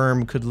this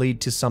term could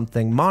lead to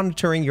something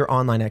monitoring your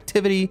online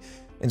activity,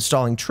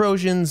 installing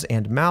Trojans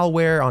and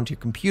malware onto your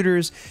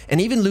computers, and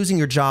even losing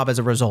your job as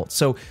a result.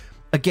 So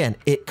again,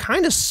 it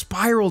kind of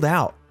spiraled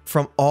out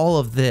from all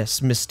of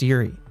this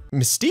mystery.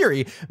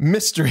 Mystery?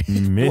 Mystery.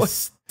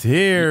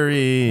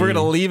 We're going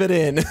to leave it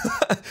in.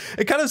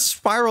 It kind of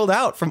spiraled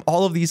out from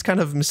all of these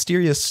kind of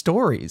mysterious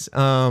stories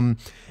and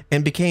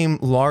became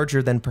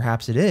larger than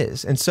perhaps it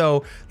is. And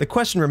so the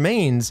question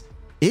remains,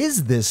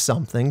 is this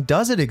something?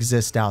 Does it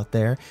exist out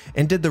there?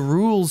 And did the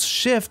rules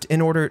shift in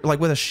order, like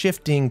with a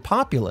shifting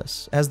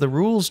populace? As the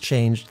rules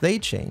changed, they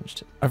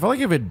changed. I feel like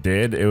if it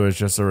did, it was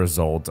just a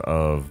result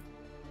of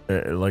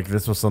like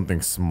this was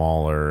something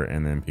smaller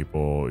and then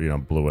people, you know,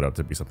 blew it up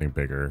to be something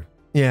bigger.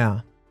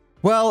 Yeah.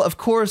 Well, of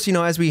course, you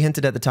know, as we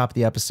hinted at the top of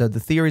the episode, the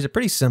theories are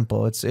pretty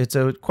simple. It's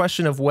a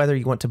question of whether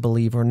you want to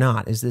believe or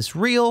not. Is this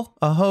real?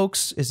 A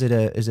hoax? Is it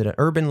an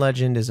urban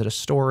legend? Is it a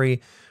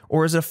story?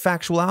 Or is it a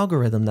factual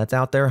algorithm that's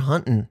out there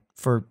hunting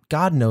for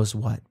God knows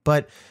what?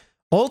 But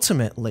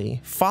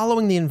ultimately,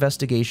 following the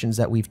investigations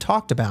that we've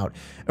talked about,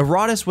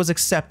 Erratas was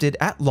accepted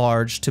at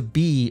large to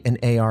be an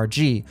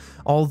ARG,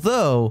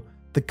 although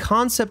the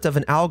concept of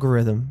an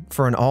algorithm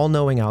for an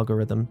all-knowing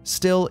algorithm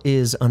still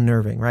is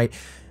unnerving, right?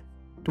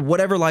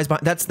 Whatever lies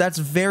behind, that's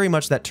very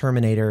much that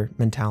Terminator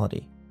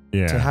mentality.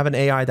 Yeah. To have an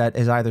AI that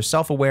is either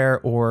self-aware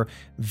or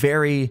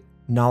very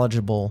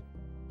knowledgeable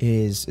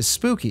is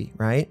spooky,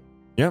 right?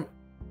 Yep.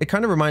 It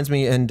kind of reminds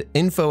me, and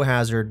info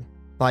hazard,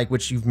 like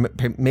which you've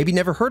maybe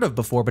never heard of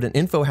before, but an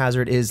info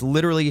hazard is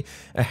literally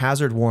a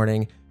hazard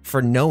warning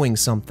for knowing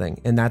something.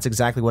 And that's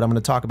exactly what I'm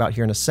going to talk about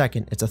here in a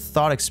second. It's a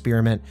thought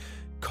experiment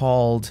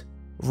called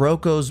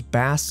Rocco's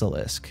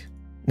Basilisk.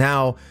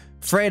 Now,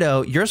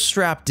 Fredo, you're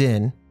strapped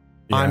in.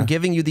 Yeah. I'm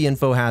giving you the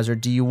info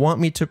hazard. Do you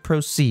want me to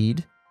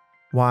proceed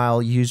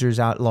while users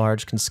at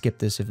large can skip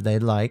this if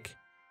they'd like?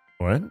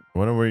 What?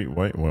 What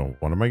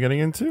am I getting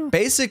into?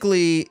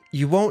 Basically,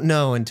 you won't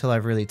know until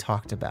I've really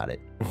talked about it.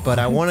 But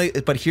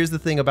but here's the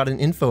thing about an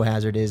info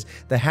hazard is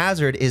the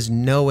hazard is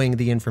knowing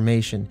the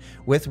information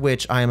with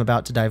which I am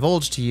about to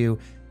divulge to you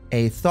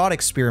a thought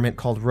experiment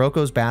called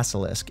Rocco's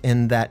Basilisk,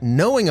 and that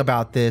knowing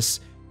about this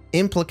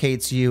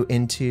implicates you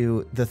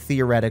into the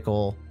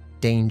theoretical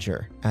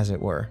danger, as it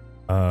were.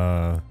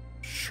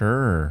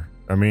 Sure.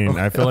 I mean,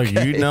 I feel like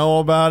you know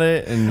about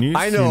it, and you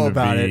seem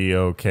to be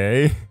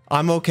okay.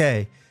 I'm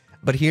okay.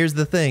 But here's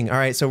the thing. All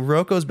right, so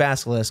Rocco's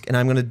Basilisk, and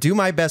I'm going to do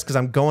my best because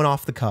I'm going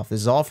off the cuff.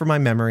 This is all from my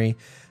memory.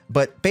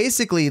 But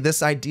basically,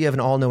 this idea of an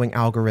all-knowing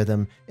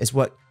algorithm is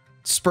what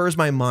spurs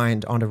my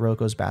mind onto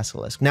Roko's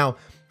Basilisk. Now,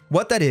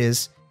 what that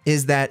is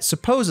that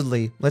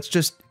supposedly, let's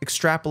just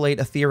extrapolate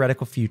a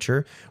theoretical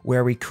future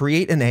where we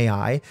create an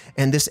AI,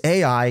 and this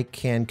AI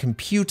can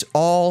compute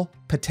all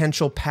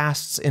potential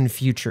pasts and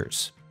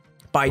futures.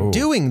 By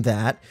doing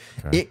that,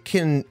 it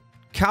can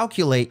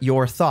calculate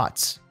your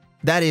thoughts.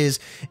 That is,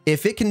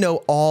 if it can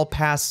know all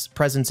pasts,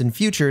 presents, and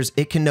futures,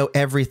 it can know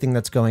everything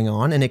that's going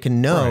on, and it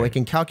can know, it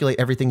can calculate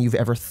everything you've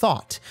ever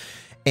thought.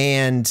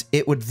 And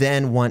it would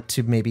then want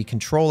to maybe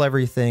control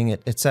everything,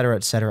 et cetera,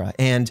 et cetera.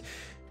 And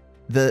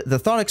the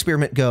thought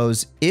experiment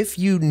goes, if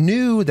you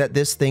knew that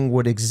this thing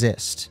would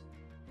exist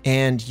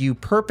and you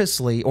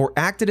purposely or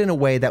acted in a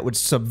way that would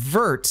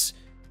subvert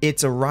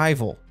its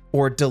arrival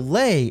or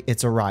delay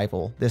its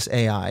arrival, this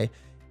AI,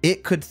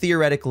 it could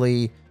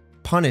theoretically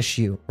punish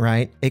you,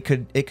 right? It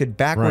could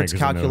backwards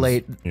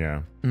calculate.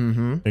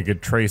 It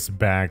could trace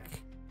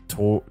back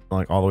to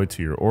like all the way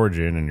to your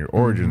origin and your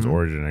origin's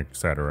origin, et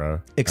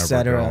cetera.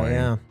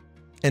 Yeah.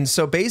 And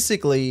so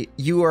basically,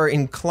 you are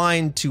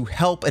inclined to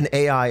help an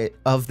AI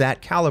of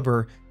that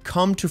caliber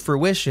come to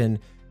fruition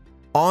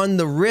on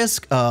the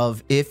risk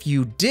of, if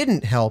you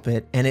didn't help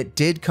it and it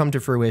did come to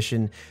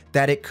fruition,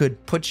 that it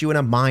could put you in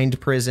a mind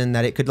prison,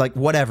 that it could like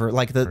whatever,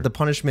 like the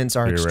punishments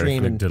are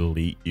extreme and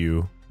delete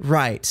you.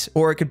 Right.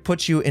 Or it could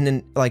put you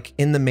in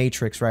in the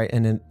Matrix, right?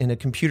 And in a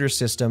computer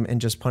system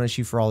and just punish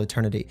you for all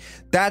eternity.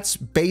 That's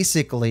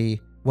basically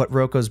what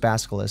Roko's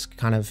Basilisk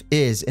kind of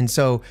is. And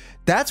so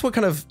that's what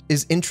kind of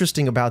is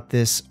interesting about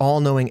this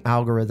all-knowing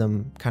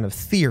algorithm kind of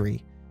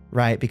theory,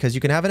 right? Because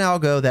you can have an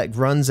algo that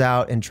runs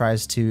out and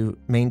tries to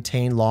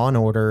maintain law and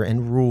order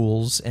and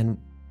rules and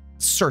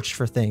search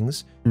for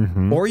things.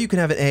 Or you can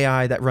have an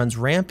AI that runs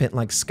rampant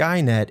like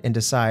Skynet and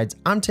decides,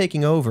 I'm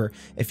taking over.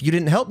 If you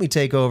didn't help me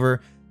take over,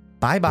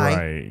 bye-bye.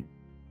 Right.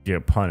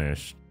 Get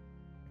punished.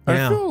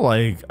 Yeah.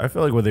 I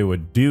feel like what they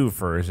would do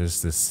first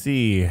is to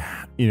see,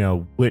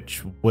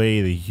 which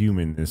way the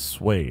human is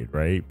swayed,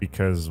 right?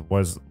 Because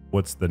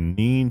what's the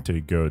need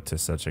to go to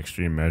such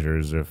extreme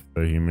measures if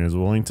the human is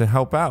willing to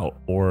help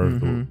out, or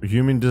if the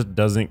human just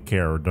doesn't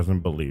care or doesn't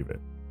believe it?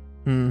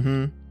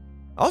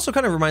 Also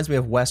kind of reminds me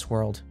of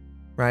Westworld,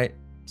 right?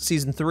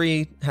 Season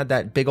 3 had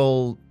that big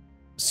old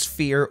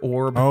sphere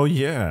orb. Oh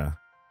yeah.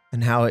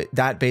 And how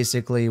that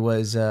basically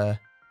was a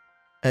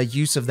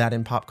use of that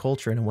in pop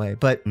culture in a way.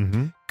 But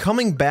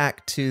coming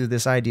back to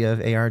this idea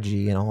of ARG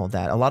and all of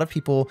that, a lot of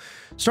people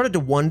started to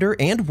wonder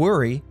and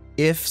worry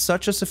if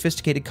such a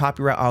sophisticated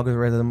copyright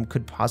algorithm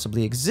could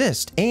possibly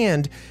exist,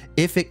 and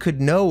if it could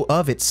know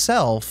of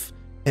itself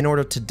in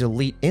order to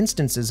delete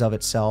instances of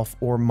itself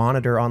or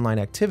monitor online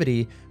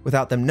activity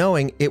without them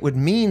knowing. It would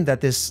mean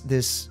that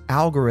this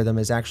algorithm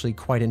is actually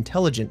quite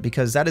intelligent,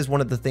 because that is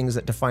one of the things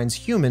that defines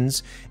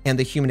humans and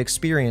the human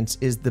experience,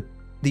 is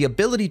the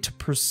ability to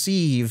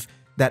perceive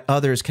that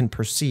others can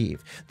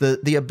perceive.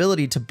 The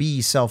ability to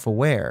be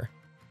self-aware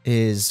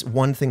is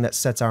one thing that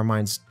sets our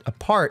minds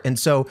apart. And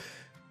so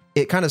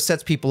it kind of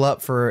sets people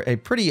up for a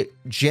pretty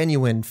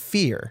genuine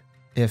fear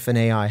if an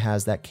AI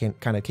has that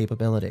kind of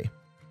capability.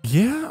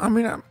 Yeah, I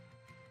mean,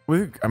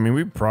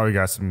 we probably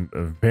got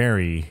some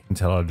very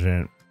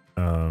intelligent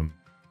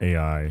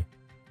AI,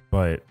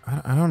 but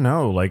I don't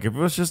know. Like, if it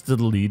was just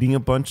deleting a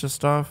bunch of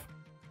stuff,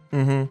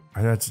 I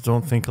just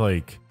don't think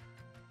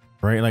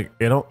right? Like,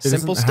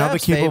 Simple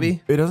steps,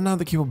 baby. It doesn't have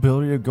the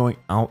capability of going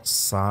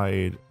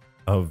outside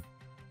of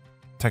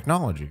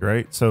technology,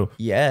 right? So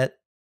Yet.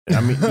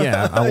 I mean,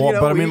 yeah, I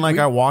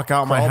walk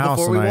out my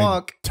house and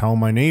I tell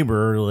my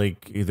neighbor,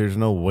 like, there's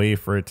no way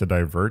for it to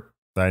divert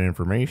that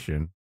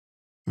information.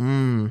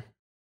 I'm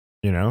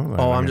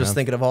just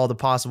thinking of all the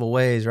possible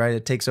ways, right?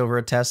 It takes over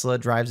a Tesla,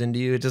 drives into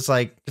you. It just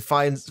like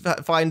finds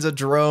a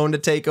drone to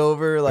take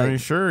over. Like, I mean,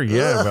 sure,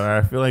 yeah, but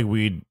I feel like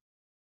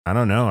I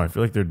don't know. I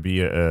feel like there'd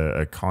be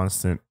a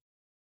constant.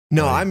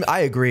 No, I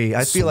agree.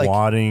 I feel like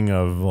swatting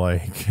of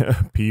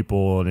like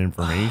people and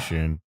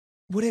information.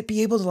 Would it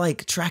be able to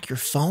like track your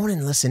phone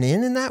and listen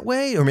in that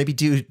way? Or maybe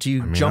do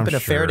you jump in a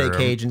Faraday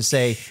cage and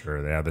say,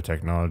 sure, they have the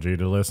technology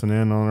to listen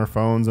in on their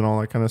phones and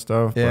all that kind of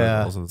stuff.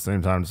 Yeah. But also at the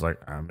same time, it's like,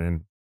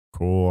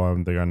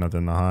 cool. They got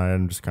nothing to hide.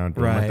 I'm just kind of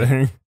doing my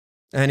thing.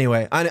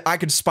 Anyway, I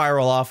could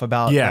spiral off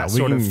about that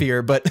sort of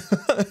fear, but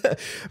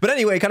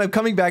anyway, kind of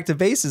coming back to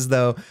bases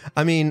though.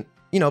 I mean,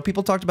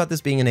 people talked about this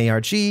being an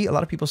ARG. A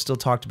lot of people still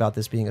talked about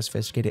this being a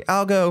sophisticated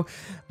algo,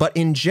 but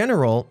in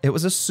general, it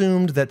was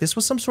assumed that this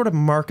was some sort of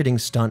marketing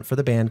stunt for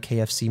the band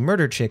KFC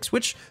Murder Chicks,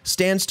 which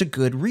stands to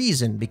good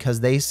reason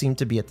because they seem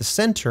to be at the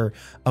center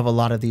of a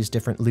lot of these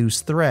different loose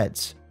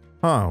threads.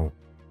 Oh,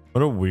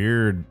 what a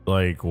weird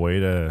way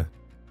to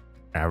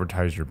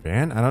advertise your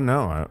band. I don't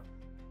know.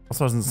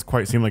 Also doesn't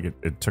quite seem like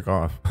it took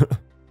off.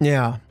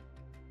 Yeah.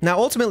 Now,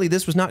 ultimately,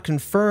 this was not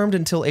confirmed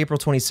until April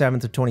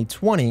 27th of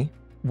 2020,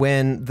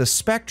 when The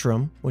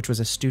Spectrum, which was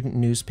a student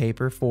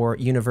newspaper for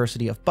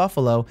University of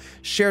Buffalo,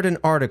 shared an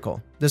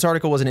article. This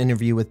article was an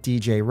interview with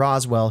DJ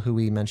Roswell, who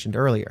we mentioned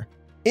earlier.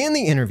 In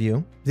the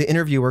interview, the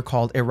interviewer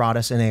called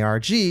Erratas an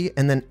ARG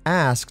and then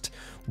asked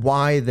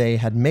why they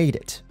had made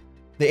it.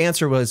 The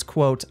answer was,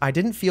 quote, "I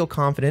didn't feel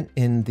confident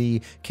in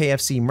the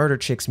KFC Murder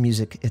Chicks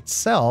music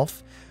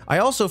itself. I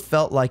also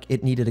felt like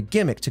it needed a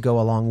gimmick to go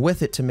along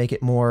with it to make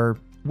it more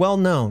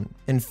well-known,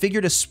 and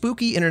figured a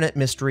spooky internet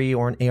mystery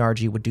or an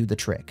ARG would do the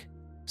trick."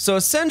 So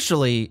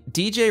essentially,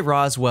 DJ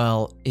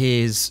Roswell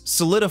is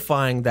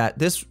solidifying that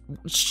this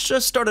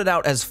just started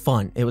out as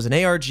fun. It was an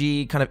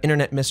ARG kind of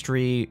internet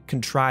mystery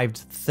contrived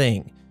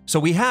thing.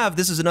 So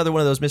this is another one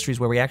of those mysteries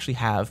where we actually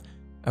have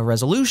a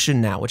resolution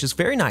now, which is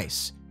very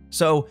nice.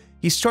 So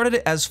he started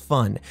it as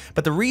fun.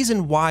 But the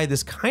reason why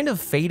this kind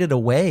of faded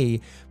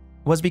away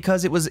was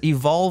because it was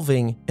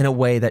evolving in a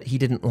way that he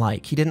didn't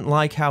like. He didn't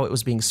like how it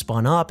was being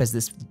spun up as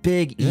this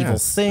big evil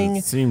thing.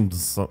 It seemed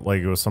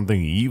like it was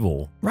something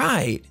evil.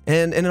 Right.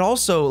 And it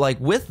also, like,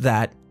 with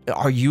that,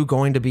 are you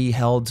going to be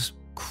held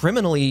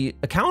criminally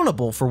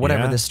accountable for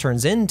whatever this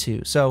turns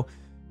into? So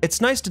it's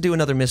nice to do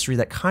another mystery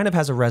that kind of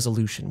has a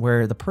resolution,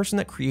 where the person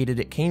that created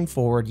it came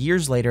forward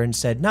years later and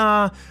said,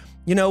 nah,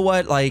 you know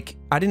what, like,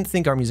 I didn't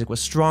think our music was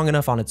strong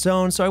enough on its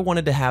own, so I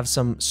wanted to have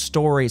some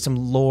story, some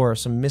lore,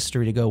 some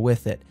mystery to go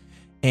with it.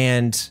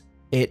 And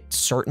it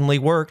certainly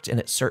worked, and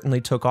it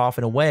certainly took off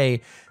in a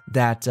way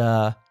that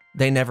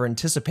they never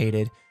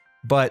anticipated.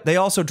 But they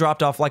also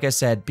dropped off, like I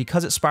said,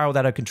 because it spiraled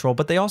out of control,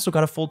 but they also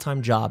got a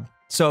full-time job.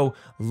 So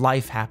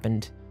life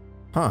happened.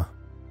 Huh.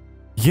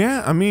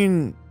 Yeah, I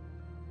mean,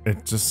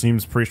 it just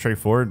seems pretty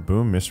straightforward.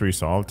 Boom, mystery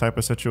solved type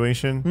of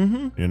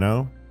situation, you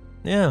know?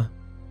 Yeah.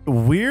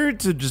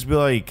 Weird to just be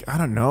like, I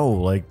don't know,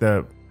 like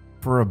that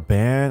for a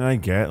band, I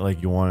get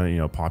like you want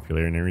to,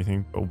 popularity and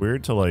everything, but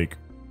weird to like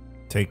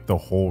take the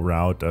whole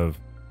route of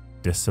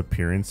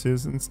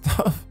disappearances and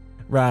stuff.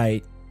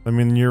 Right. I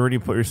mean, you already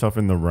put yourself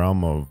in the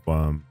realm of,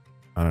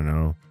 I don't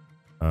know,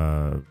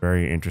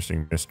 very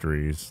interesting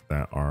mysteries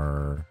that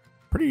are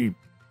pretty,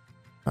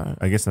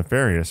 I guess,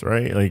 nefarious,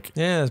 right? Like,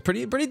 yeah, it's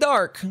pretty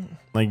dark.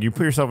 Like you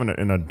put yourself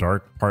in a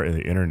dark part of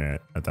the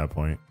internet at that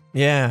point.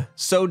 Yeah,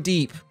 so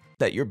deep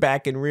that you're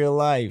back in real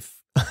life.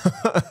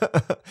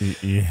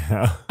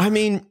 Yeah. I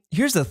mean,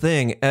 here's the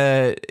thing.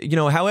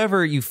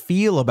 However you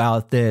feel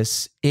about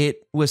this,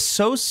 it was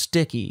so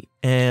sticky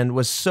and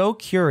was so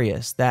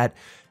curious that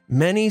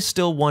many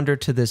still wonder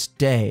to this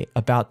day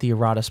about the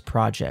Erratas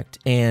project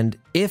and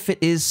if it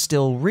is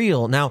still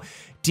real. Now,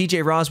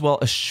 DJ Roswell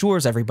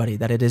assures everybody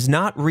that it is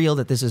not real,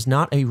 that this is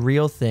not a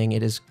real thing.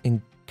 It is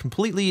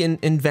completely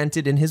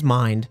invented in his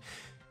mind.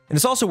 And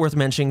it's also worth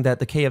mentioning that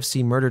the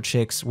KFC Murder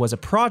Chicks was a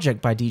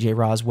project by DJ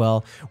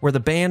Roswell where the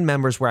band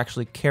members were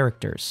actually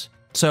characters.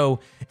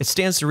 So it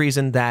stands to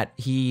reason that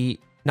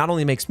he not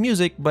only makes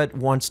music, but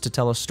wants to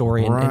tell a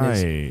story. Right.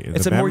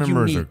 It's the a more band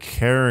members unique are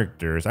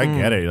characters. I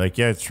get it. Like,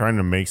 yeah, it's trying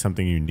to make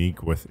something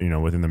unique with,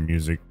 within the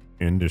music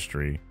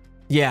industry.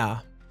 Yeah.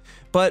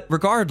 But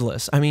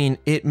regardless, I mean,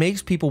 it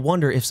makes people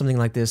wonder if something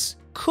like this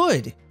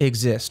could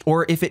exist,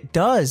 or if it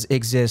does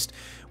exist,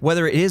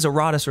 whether it is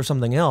Erratas or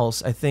something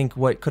else. I think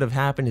what could have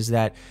happened is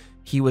that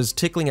he was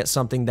tickling at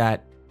something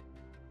that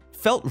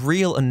felt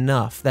real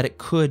enough that it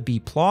could be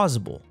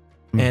plausible.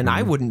 And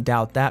I wouldn't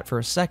doubt that for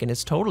a second.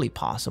 It's totally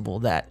possible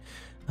that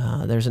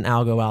there's an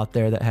algo out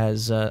there that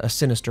has a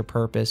sinister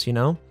purpose,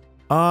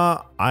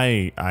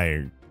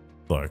 I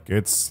look,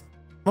 it's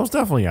most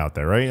definitely out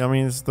there, right? I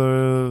mean, there's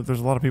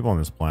a lot of people on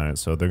this planet,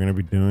 so they're going to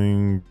be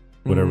doing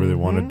whatever they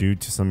want to do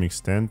to some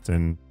extent,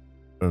 and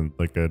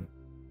like a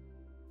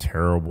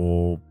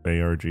terrible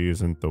ARG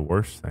isn't the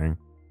worst thing.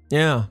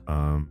 Yeah.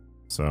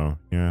 So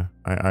yeah,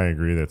 I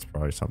agree. That's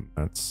probably something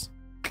that's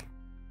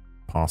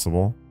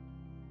possible.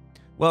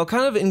 Well,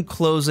 kind of in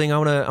closing, I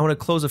want to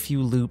close a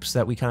few loops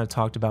that we kind of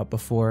talked about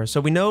before.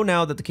 So we know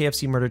now that the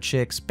KFC Murder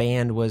Chicks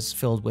band was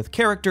filled with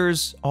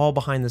characters, all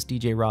behind this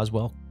DJ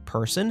Roswell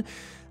person.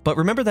 But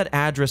remember that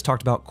address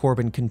talked about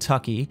Corbin,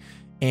 Kentucky,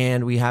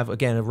 and we have,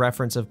 again, a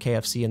reference of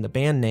KFC in the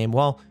band name.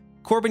 Well,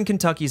 Corbin,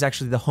 Kentucky is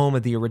actually the home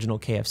of the original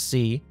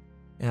KFC,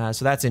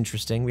 so that's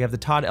interesting. We have the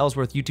Todd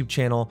Ellsworth YouTube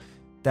channel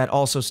that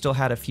also still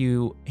had a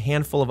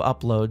handful of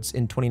uploads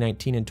in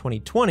 2019 and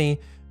 2020,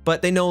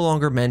 but they no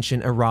longer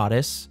mention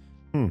Erratas.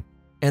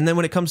 And then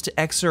when it comes to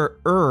Xer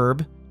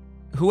Herb,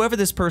 whoever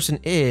this person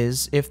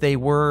is, if they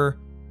were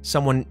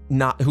someone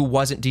who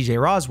wasn't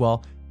DJ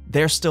Roswell,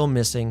 they're still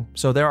missing.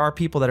 So there are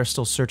people that are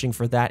still searching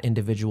for that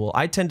individual.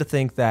 I tend to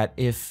think that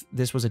if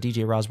this was a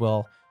DJ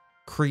Roswell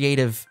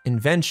creative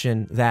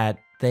invention, that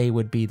they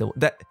would be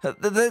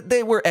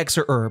they were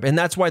Xer Herb, and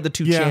that's why the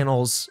two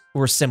channels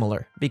were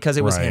similar, because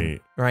it was him,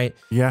 right?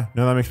 Yeah,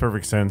 no, that makes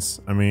perfect sense.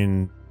 I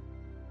mean,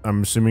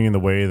 I'm assuming in the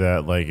way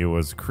that like it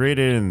was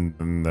created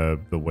and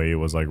the way it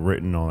was like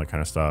written, all that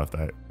kind of stuff,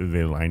 that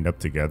they lined up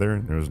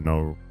together.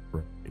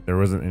 There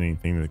wasn't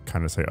anything to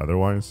kind of say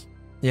otherwise.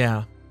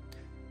 Yeah.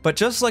 But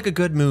just like a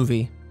good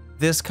movie,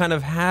 this kind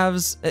of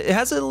has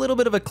a little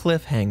bit of a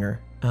cliffhanger,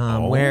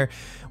 where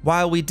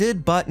while we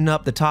did button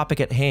up the topic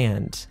at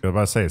hand. I was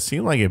about to say, it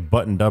seemed like it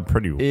buttoned up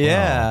pretty well.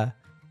 Yeah.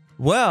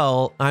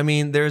 Well, I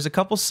mean, there's a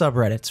couple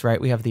subreddits, right?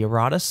 We have the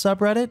Erratas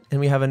subreddit, and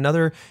we have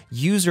another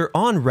user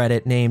on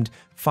Reddit named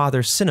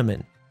Father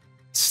Cinnamon,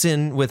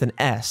 Sin with an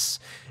S.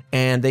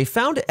 and they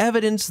found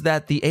evidence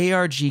that the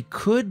ARG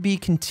could be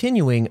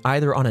continuing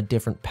either on a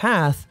different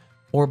path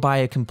or by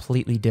a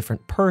completely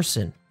different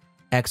person.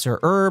 Xer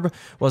Herb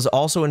was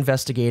also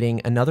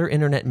investigating another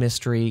internet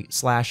mystery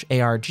 /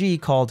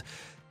 ARG called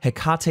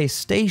Hecate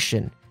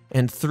Station,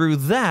 and through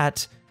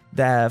that,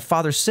 the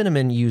Father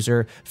Cinnamon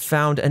user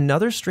found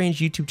another strange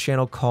YouTube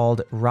channel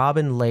called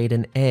Robin Laid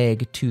an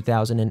Egg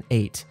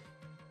 2008.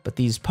 But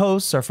these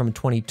posts are from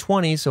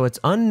 2020, so it's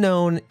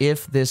unknown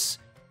if this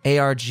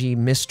ARG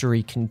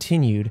mystery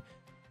continued,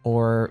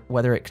 or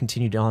whether it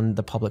continued on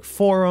the public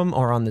forum,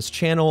 or on this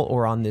channel,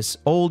 or on this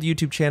old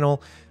YouTube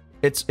channel.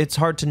 It's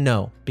hard to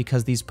know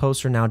because these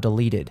posts are now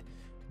deleted.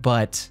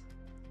 But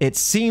it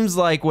seems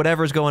like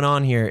whatever's going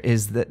on here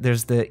is that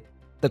there's the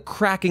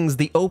crackings,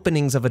 the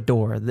openings of a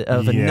door,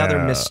 of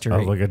another mystery.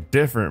 Of like a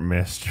different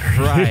mystery.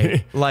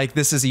 Right. Like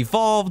this has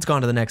evolved,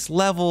 gone to the next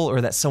level,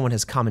 or that someone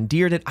has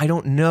commandeered it. I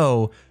don't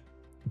know.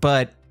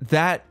 But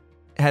that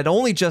had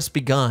only just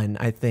begun,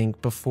 I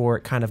think, before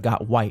it kind of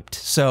got wiped.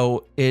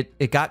 So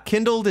it got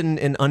kindled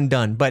and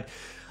undone. But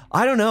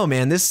I don't know,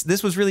 man.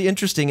 This was really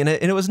interesting, and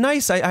it was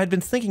nice. I had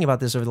been thinking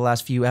about this over the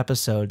last few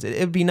episodes. It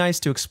would be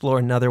nice to explore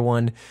another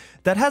one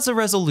that has a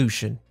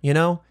resolution, you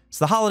know? It's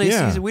the holiday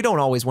season. We don't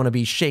always want to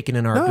be shaking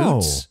in our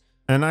boots.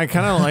 And I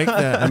kind of like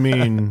that. I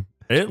mean,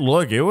 it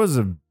was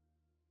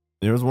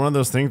one of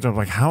those things where I'm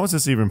like, how is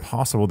this even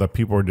possible that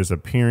people are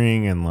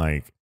disappearing and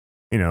like,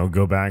 you know,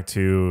 go back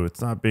to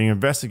it's not being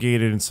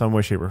investigated in some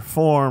way, shape, or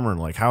form, or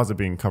like how is it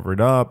being covered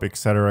up,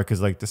 etc.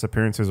 Because like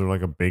disappearances are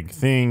like a big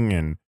thing,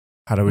 and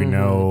how do we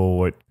know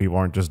what people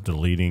aren't just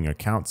deleting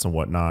accounts and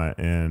whatnot?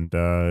 And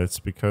it's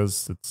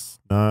because it's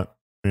not,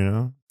 you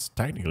know, it's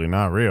technically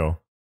not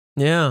real.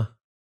 Yeah.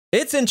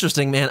 It's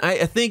interesting, man.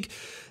 I think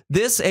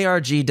this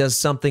ARG does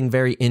something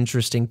very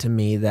interesting to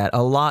me that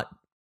a lot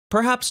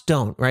perhaps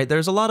don't, right?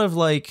 There's a lot of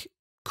like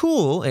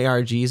cool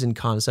ARGs in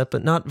concept,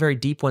 but not very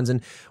deep ones.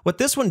 And what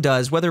this one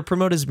does, whether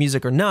promoted as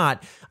music or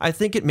not, I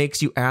think it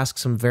makes you ask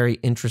some very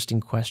interesting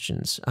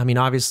questions. I mean,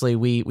 obviously,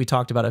 we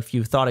talked about a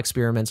few thought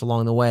experiments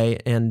along the way.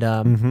 And,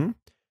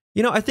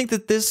 you know, I think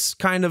that this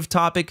kind of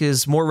topic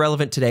is more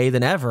relevant today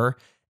than ever.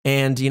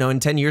 And, you know,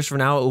 in 10 years from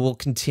now, it will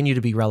continue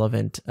to be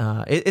relevant.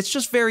 It's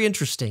just very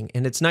interesting.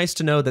 And it's nice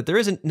to know that there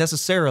isn't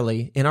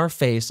necessarily in our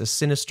face a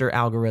sinister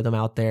algorithm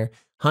out there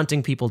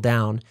hunting people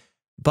down.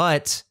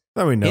 But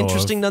that we know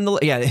interesting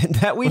nonetheless. Yeah,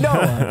 that we know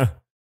of.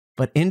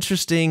 But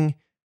interesting,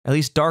 at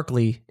least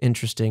darkly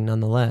interesting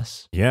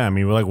nonetheless. Yeah, I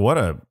mean, like what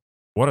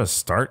a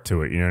start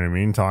to it. You know what I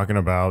mean? Talking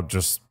about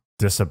just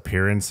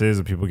disappearances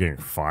and people getting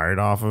fired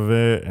off of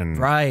it, and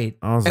right.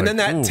 And like, then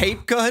that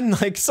tape gun,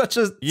 like such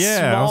a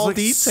small like,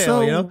 detail.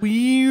 So you know?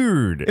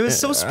 Weird. It was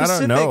so specific. I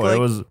don't know. Like,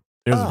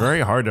 it was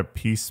very hard to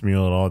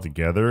piecemeal it all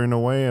together in a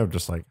way of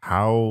just like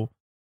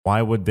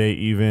why would they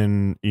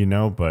even, you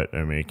know? But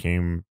I mean, it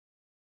came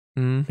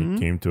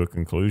to a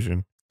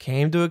conclusion.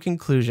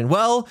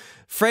 Well,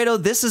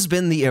 Fredo, this has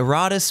been the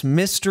Erratas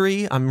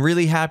mystery. I'm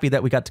really happy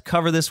that we got to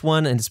cover this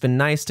one, and it's been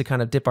nice to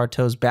kind of dip our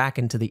toes back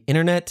into the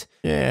internet.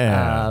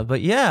 Yeah.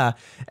 But yeah,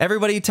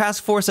 everybody,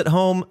 task force at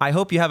home, I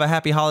hope you have a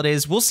happy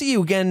holidays. We'll see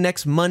you again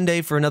next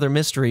Monday for another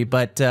mystery.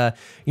 But,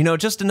 you know,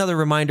 just another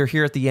reminder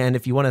here at the end,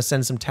 if you want to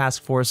send some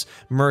task force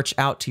merch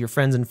out to your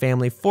friends and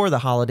family for the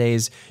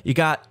holidays, you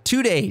got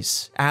 2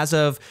 days as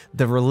of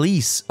the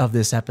release of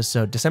this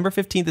episode. December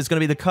 15th is going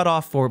to be the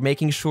cutoff for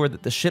making sure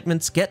that the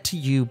shipments get to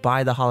you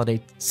by the holiday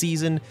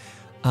season.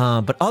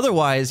 But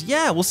otherwise,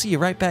 yeah, we'll see you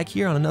right back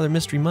here on another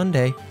Mystery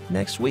Monday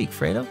next week,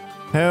 Fredo.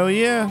 Hell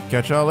yeah.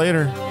 Catch y'all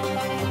later.